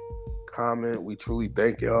subscribe, comment. We truly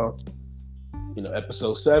thank y'all.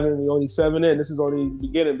 Episode 7. We only 7 in. This is only the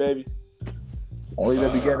beginning, baby. Only the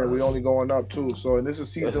beginning. We only going up too. So, and this is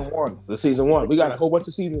season 1. The season 1. We got a whole bunch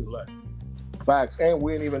of seasons left. Facts. And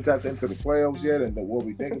we ain't even tapped into the playoffs yet and what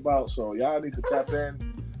we think about. So y'all need to tap in.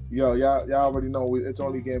 Y'all already know it's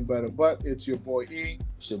only getting better. But it's your boy E.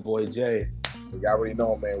 It's your boy Jay. Y'all already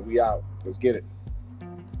know, man. We out. Let's get it.